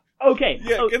 Okay.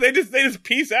 Yeah, they just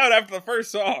peace out after the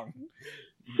first song.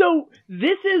 So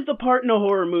this is the part in a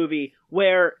horror movie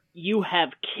where you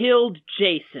have killed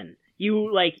Jason. You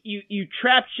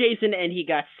trapped Jason and he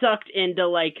got sucked into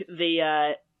like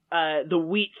the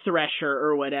wheat thresher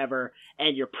or whatever,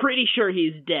 and you're pretty sure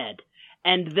he's dead.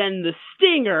 And then the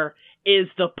stinger is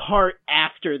the part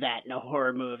after that in a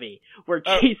horror movie where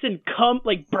Jason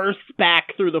bursts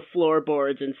back through the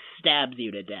floorboards and stabs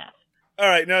you to death. All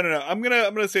right, no. I'm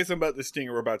gonna say something about the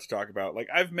stinger we're about to talk about. Like,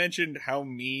 I've mentioned how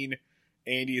mean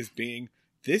Andy is being.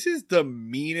 This is the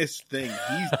meanest thing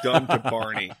he's done to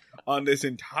Barney on this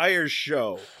entire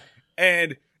show.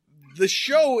 And the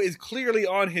show is clearly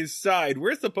on his side.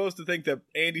 We're supposed to think that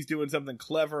Andy's doing something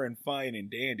clever and fine and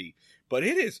dandy. But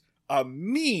it is a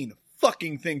mean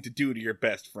fucking thing to do to your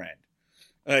best friend.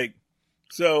 Like,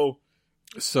 so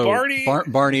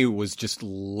Barney was just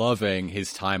loving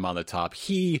his time on the top.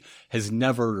 He has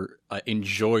never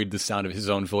enjoyed the sound of his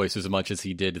own voice as much as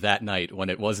he did that night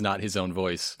when it was not his own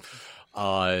voice.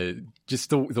 Just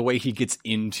the way he gets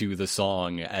into the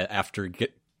song after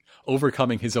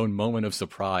overcoming his own moment of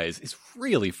surprise is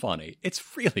really funny. It's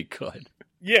really good.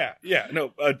 Yeah.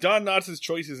 No, Don Knotts'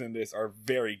 choices in this are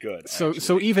very good.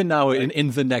 So even now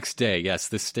in The Next Day, yes,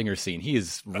 this stinger scene, he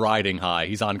is riding high.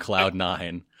 He's on cloud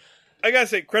 9. I gotta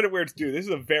say, credit where it's due. This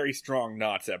is a very strong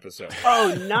Knotts episode.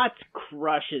 Oh, Knotts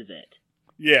crushes it.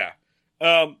 Yeah.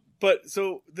 But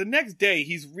so the next day,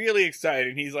 he's really excited.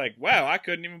 And he's like, "Wow, I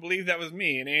couldn't even believe that was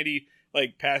me." And Andy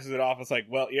like passes it off. It's like,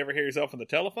 "Well, you ever hear yourself on the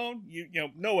telephone? You know,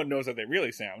 no one knows how they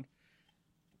really sound."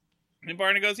 And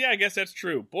Barney goes, "Yeah, I guess that's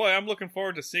true. Boy, I'm looking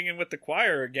forward to singing with the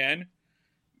choir again."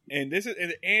 And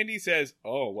Andy says,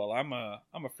 "Oh, well,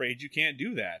 I'm afraid you can't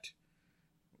do that."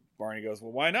 Barney goes,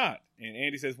 "Well, why not?" And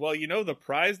Andy says, "Well, you know the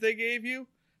prize they gave you?"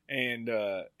 And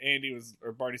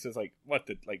Barney says, like, what,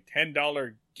 the like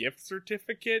 $10 gift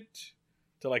certificate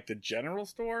to like the general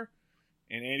store?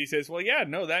 And Andy says, "Well, yeah,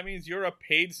 no, that means you're a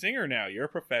paid singer now. You're a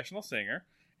professional singer,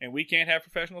 and we can't have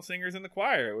professional singers in the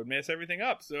choir. It would mess everything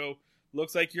up. So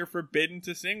looks like you're forbidden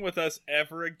to sing with us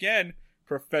ever again,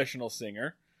 professional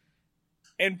singer."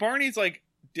 And Barney's like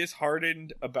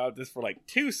disheartened about this for like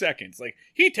 2 seconds. Like,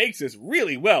 he takes this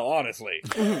really well, honestly.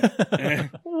 We're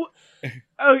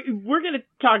gonna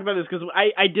talk about this because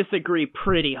I disagree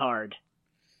pretty hard.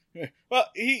 Well,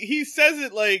 he says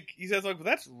it like, well,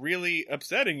 that's really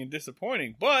upsetting and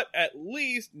disappointing, but at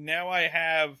least now I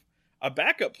have a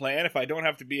backup plan. If I don't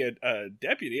have to be a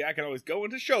deputy, I can always go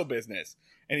into show business.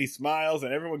 And he smiles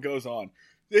and everyone goes on.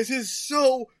 This is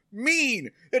so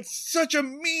mean. It's such a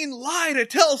mean lie to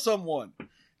tell someone.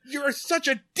 You're such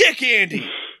a dick, Andy.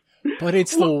 But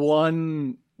it's the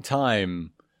one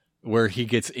time where he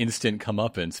gets instant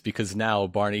comeuppance because now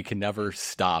Barney can never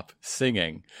stop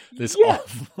singing this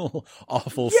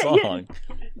awful song.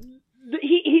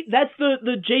 Yeah. That's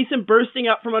the Jason bursting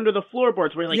out from under the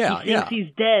floorboards where he thinks he's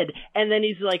dead, and then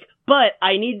he's like, "But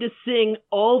I need to sing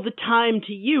all the time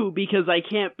to you because I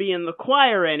can't be in the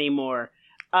choir anymore."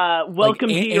 Welcome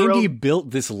to your Andy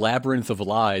built this labyrinth of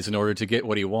lies in order to get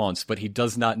what he wants, but he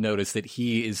does not notice that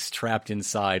he is trapped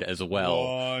inside as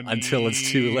well until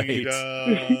it's too late.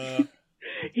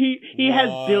 He has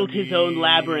built his own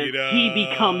labyrinth. He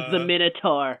becomes the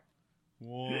Minotaur.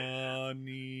 Juanita.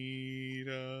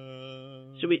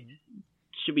 Should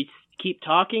we keep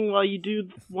talking while you do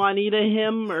Juanita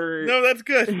him, or no? That's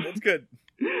good. That's good.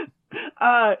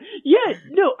 Yeah,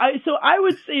 no. So I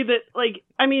would say that, like,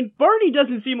 I mean, Barney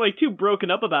doesn't seem like too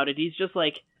broken up about it. He's just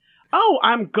like, oh,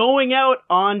 I'm going out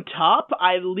on top.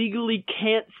 I legally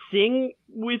can't sing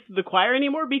with the choir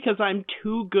anymore because I'm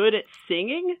too good at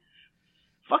singing.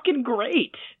 Fucking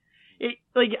great. I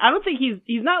don't think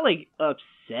he's not, like,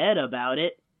 upset about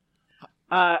it.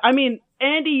 I mean,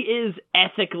 Andy is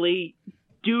ethically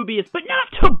dubious, but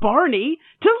not to Barney,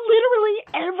 to literally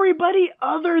everybody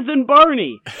other than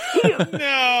Barney. He should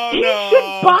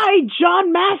buy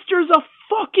John Masters a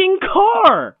fucking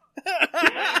car.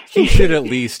 He should at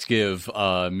least give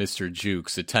Mr.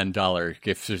 Jukes a $10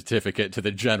 gift certificate to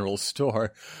the general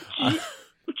store.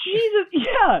 Jesus,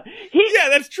 yeah. Yeah,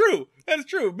 that's true. That's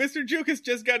true. Mr. Jukes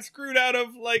just got screwed out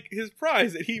of, like, his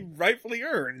prize that he rightfully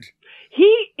earned.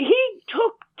 He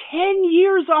took 10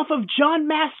 years off of John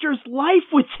Masters' life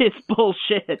with this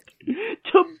bullshit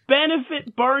to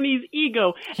benefit Barney's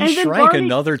ego. He shrank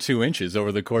another 2 inches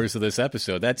over the course of this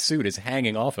episode. That suit is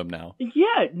hanging off him now.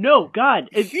 Yeah, no, God.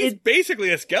 He's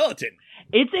basically a skeleton.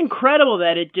 It's incredible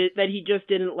that he just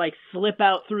didn't, like, slip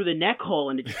out through the neck hole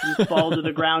and it just didn't fall to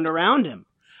the ground around him.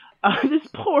 This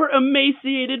poor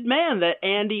emaciated man that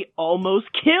Andy almost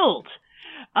killed.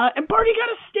 And Barney got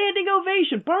a standing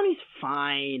ovation. Barney's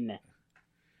fine.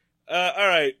 All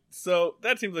right, so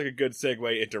that seems like a good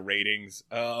segue into ratings.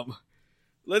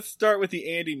 Let's start with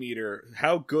the Andy meter.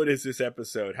 How good is this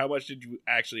episode? How much did you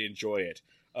actually enjoy it?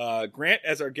 Grant,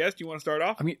 as our guest, you want to start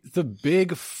off? I mean, the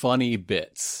big funny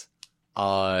bits,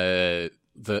 the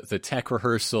tech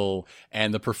rehearsal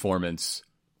and the performance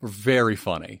were very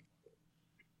funny.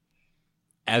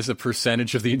 As a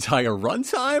percentage of the entire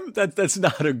runtime, that's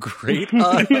not a great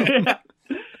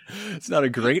it's not a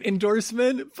great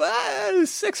endorsement, but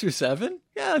 6 or 7.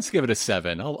 Yeah, let's give it a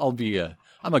 7.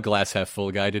 I'm a glass half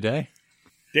full guy today.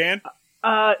 Dan?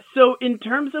 So in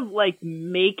terms of, like,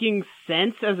 making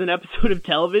sense as an episode of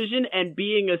television and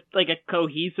being a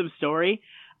cohesive story,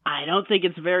 I don't think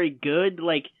it's very good.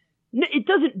 Like, it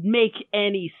doesn't make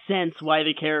any sense why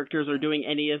the characters are doing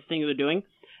any of the things they're doing.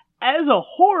 As a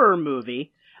horror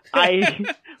movie,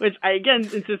 which I again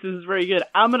insist this is very good,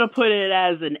 I'm gonna put it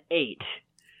as an 8.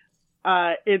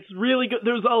 It's really good.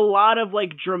 There's a lot of,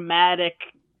 like, dramatic,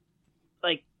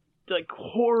 like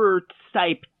horror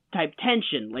type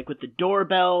tension, like with the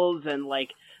doorbells and, like,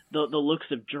 the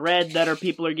looks of dread that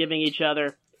people are giving each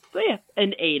other. So yeah,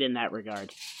 an 8 in that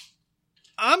regard.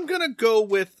 I'm gonna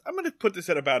put this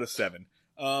at about a 7.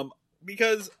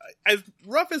 Because as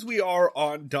rough as we are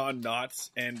on Don Knotts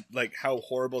and, like, how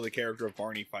horrible the character of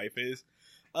Barney Fife is,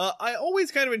 I always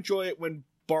kind of enjoy it when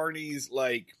Barney's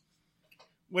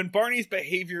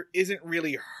behavior isn't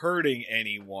really hurting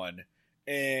anyone,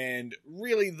 and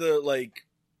really the, like,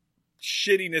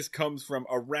 shittiness comes from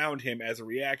around him as a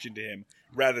reaction to him,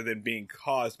 rather than being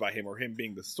caused by him or him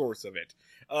being the source of it.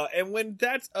 And when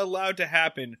that's allowed to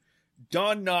happen,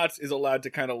 Don Knotts is allowed to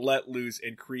kind of let loose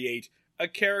and create a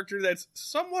character that's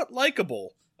somewhat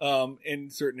likable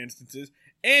in certain instances,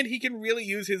 and he can really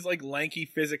use his, like, lanky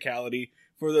physicality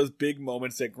for those big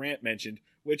moments that Grant mentioned,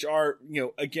 which are, you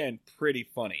know, again, pretty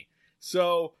funny.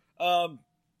 So,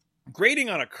 grading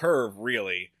on a curve,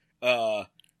 really, I'm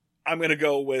going to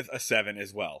go with a 7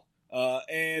 as well.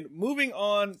 And moving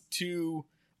on to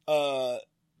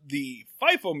the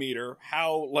FIFO-meter,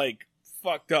 how, like,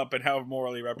 fucked up and how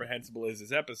morally reprehensible is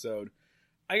this episode,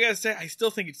 I gotta say, I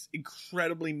still think it's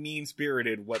incredibly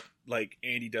mean-spirited what, like,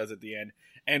 Andy does at the end,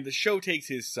 and the show takes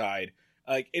his side.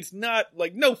 Like, it's not,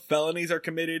 like, no felonies are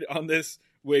committed on this,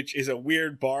 which is a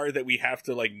weird bar that we have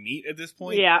to, like, meet at this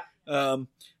point. Yeah.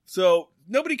 So,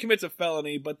 nobody commits a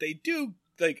felony, but they do,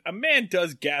 like, a man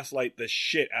does gaslight the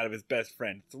shit out of his best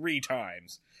friend 3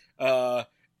 times.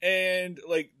 And,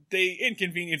 like, they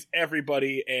inconvenience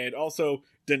everybody and also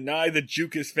deny the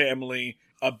Jukas family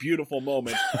a beautiful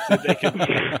moment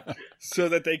so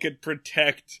that they could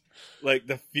protect, like,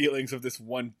 the feelings of this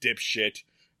one dipshit,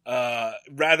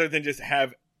 rather than just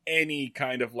have any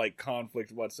kind of, like,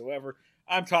 conflict whatsoever.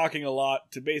 I'm talking a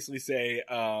lot to basically say,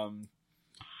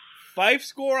 Fife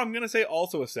score, I'm gonna say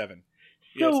also a 7.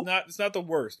 So, yeah, it's not the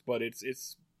worst, but it's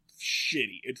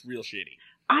shitty. It's real shitty.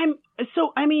 I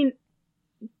mean,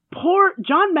 poor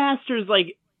John Masters,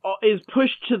 like, is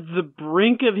pushed to the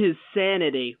brink of his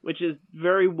sanity, which is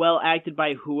very well acted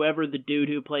by whoever the dude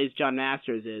who plays John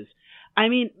Masters is. I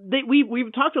mean,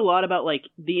 we've talked a lot about, like,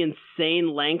 the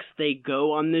insane lengths they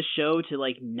go on this show to,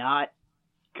 like, not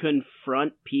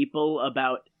confront people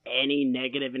about any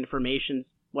negative information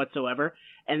whatsoever.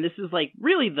 And this is, like,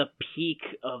 really the peak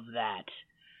of that.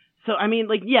 So, I mean,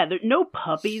 like, yeah, no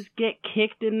puppies get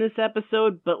kicked in this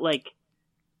episode, but, like,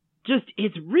 just,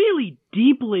 it's really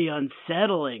deeply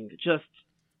unsettling just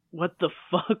what the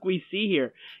fuck we see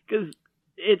here. Because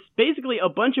it's basically a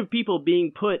bunch of people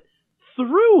being put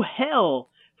through hell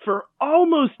for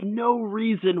almost no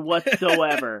reason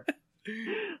whatsoever.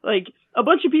 Like, a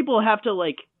bunch of people have to,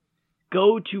 like,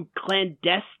 go to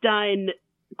clandestine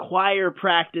choir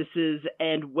practices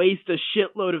and waste a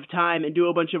shitload of time and do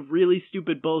a bunch of really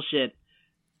stupid bullshit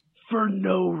for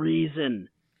no reason.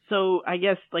 So, I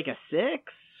guess, like, a 6?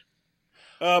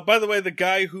 By the way, the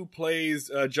guy who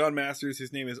plays John Masters,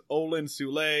 his name is Olin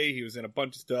Soule. He was in a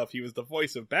bunch of stuff. He was the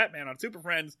voice of Batman on Super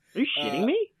Friends. Are you shitting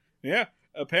me? Yeah,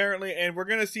 apparently. And we're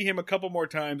going to see him a couple more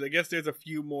times. I guess there's a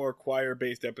few more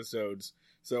choir-based episodes.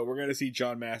 So we're going to see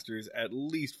John Masters at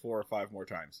least 4 or 5 more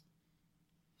times.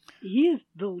 He is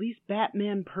the least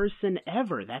Batman person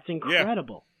ever. That's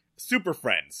incredible. Yeah. Super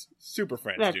Friends,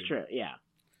 That's dude. true, yeah.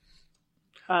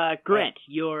 Grant,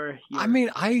 you're... I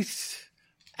mean,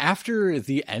 after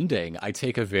the ending, I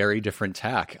take a very different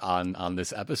tack on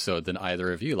this episode than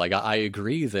either of you. Like, I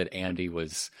agree that Andy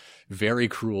was very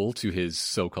cruel to his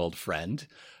so-called friend,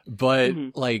 but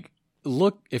like,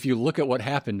 if you look at what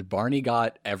happened, Barney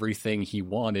got everything he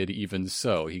wanted. Even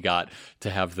so, he got to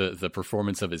have the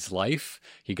performance of his life.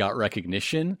 He got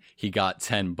recognition. He got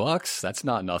 $10. That's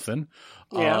not nothing.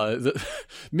 Yeah.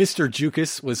 Mr.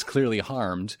 Jukas was clearly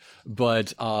harmed,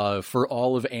 but for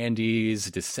all of Andy's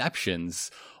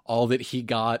deceptions, all that he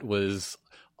got was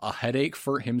a headache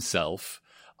for himself,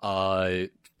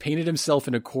 painted himself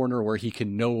in a corner where he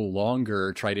can no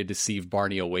longer try to deceive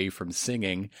Barney away from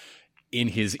singing in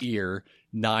his ear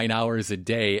 9 hours a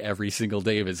day, every single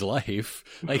day of his life.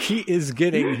 Like, he is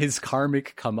getting his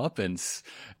karmic comeuppance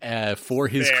for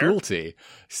his cruelty.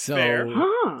 So,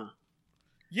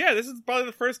 yeah, this is probably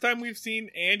the first time we've seen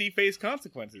Andy face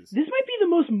consequences. This might be the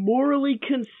most morally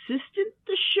consistent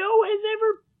the show has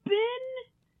ever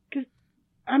been.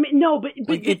 I mean, no, but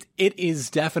like, it is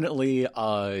definitely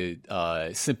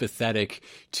sympathetic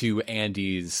to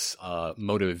Andy's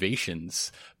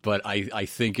motivations, but I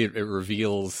think it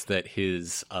reveals that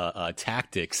his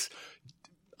tactics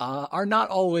are not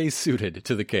always suited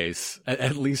to the case.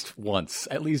 At least once,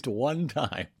 at least one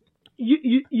time.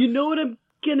 You know what I'm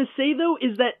gonna say though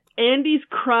is that Andy's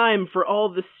crime for all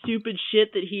the stupid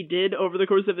shit that he did over the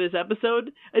course of this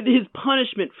episode, his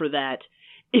punishment for that,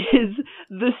 is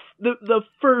the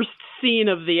first scene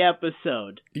of the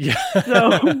episode. Yeah.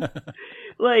 So,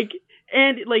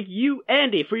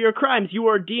 Andy, for your crimes, you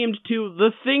are deemed to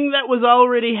the thing that was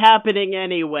already happening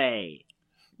anyway.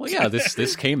 Well, yeah,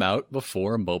 this came out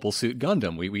before Mobile Suit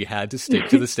Gundam. We had to stick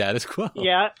to the status quo.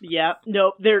 Yeah.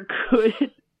 No,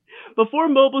 before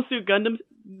Mobile Suit Gundam,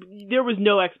 there was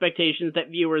no expectations that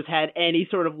viewers had any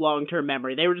sort of long-term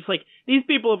memory. They were just like, these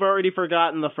people have already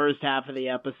forgotten the first half of the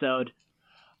episode.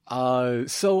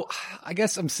 So I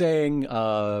guess I'm saying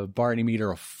Barney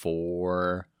meter a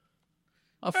 4.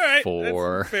 All right,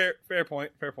 4. Fair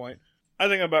point. I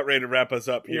think I'm about ready to wrap us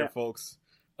up here, folks.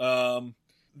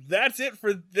 That's it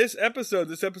for this episode.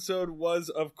 This episode was,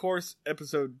 of course,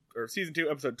 season 2,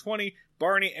 episode 20,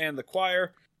 Barney and the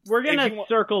Choir. We're gonna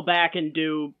circle back and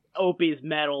do Opie's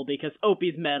Metal, because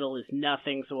Opie's Metal is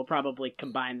nothing, so we'll probably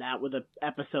combine that with an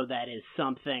episode that is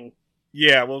something.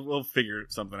 Yeah, we'll figure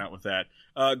something out with that.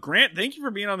 Grant, thank you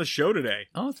for being on the show today.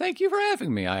 Oh, thank you for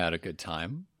having me. I had a good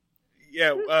time.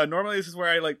 Yeah, normally this is where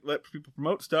I let people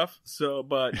promote stuff.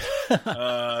 But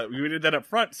we did that up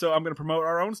front, so I'm going to promote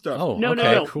our own stuff. Oh,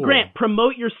 no, cool. Grant,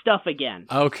 promote your stuff again.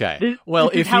 Okay. This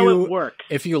if is how it works.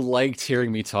 If you liked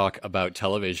hearing me talk about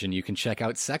television, you can check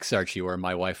out Sex Archie, where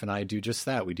my wife and I do just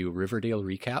that. We do Riverdale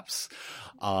recaps,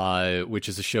 which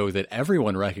is a show that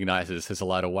everyone recognizes has a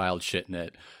lot of wild shit in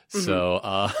it.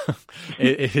 So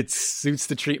it suits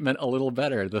the treatment a little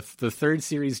better. The third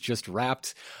series just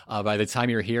wrapped. By the time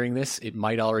you're hearing this, it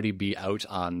might already be out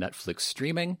on Netflix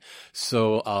streaming.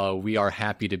 So we are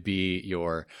happy to be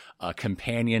your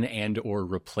companion and or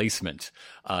replacement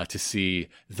to see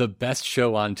the best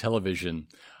show on television.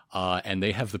 And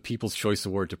they have the People's Choice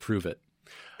Award to prove it.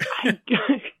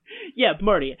 Yeah,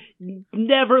 Marty,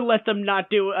 never let them not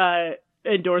do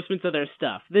endorsements of their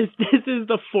stuff. This is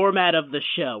the format of the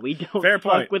show. We don't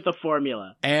fuck with the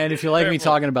formula. And if you like me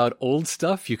talking about old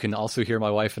stuff, you can also hear my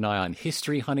wife and I on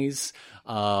History Honeys,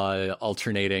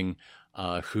 alternating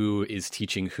who is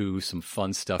teaching who some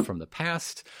fun stuff from the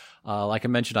past. Like I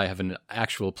mentioned, I have an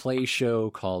actual play show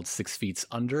called 6 Feet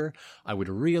Under. I would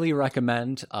really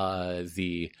recommend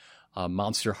the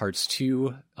Monster Hearts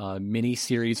 2 mini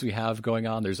series we have going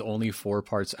on. There's only 4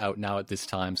 parts out now at this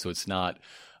time, so it's not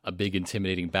a big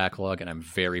intimidating backlog, and I'm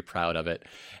very proud of it.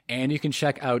 And you can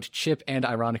check out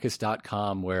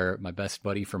chipandironicus.com, where my best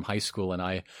buddy from high school and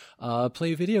I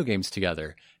play video games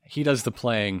together. He does the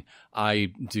playing,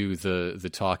 I do the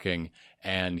talking,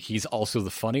 and he's also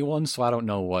the funny one, so I don't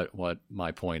know what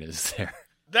my point is there.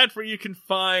 That's where you can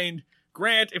find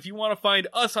Grant. If you want to find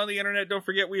us on the internet, don't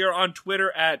forget we are on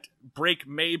Twitter at Break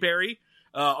Mayberry,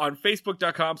 on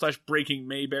Facebook.com/Breaking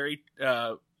Mayberry.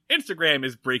 Instagram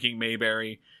is Breaking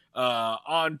Mayberry.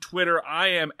 On Twitter, I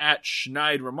am at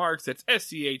Schneid Remarks. That's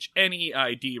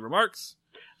SCHNEID Remarks.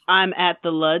 I'm at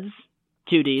the Luds,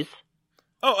 2Ds.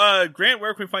 Oh, Grant,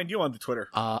 where can we find you on the Twitter?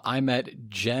 I'm at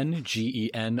Gen,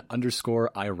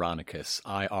 GEN_Ironicus,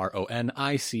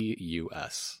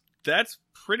 IRONICUS. That's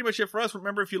pretty much it for us.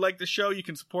 Remember, if you like the show, you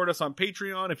can support us on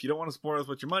Patreon. If you don't want to support us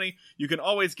with your money, you can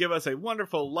always give us a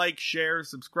wonderful like, share,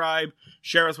 subscribe,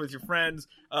 share us with your friends.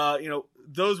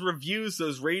 Those reviews,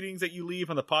 those ratings that you leave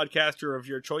on the podcaster of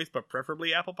your choice, but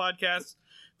preferably Apple Podcasts,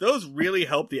 those really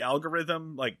help the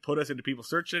algorithm, put us into people's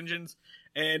search engines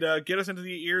and get us into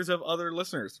the ears of other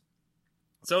listeners.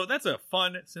 So that's a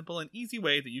fun, simple, and easy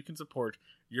way that you can support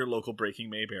your local Breaking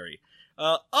Mayberry.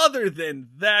 Other than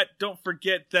that, don't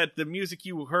forget that the music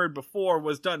you heard before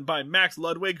was done by Max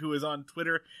Ludwig, who is on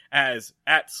Twitter as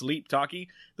 @SleepTalkie.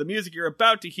 The music you're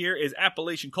about to hear is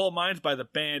Appalachian Coal Mines by the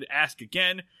band Ask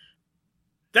Again.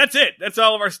 That's it. That's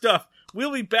all of our stuff.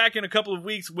 We'll be back in a couple of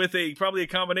weeks with probably a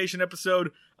combination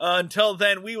episode. Until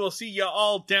then, we will see you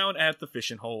all down at the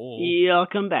fishing hole. Y'all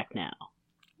come back now.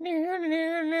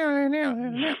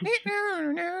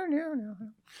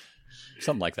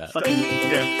 Something like that. Fucking,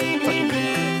 yeah. Fucking.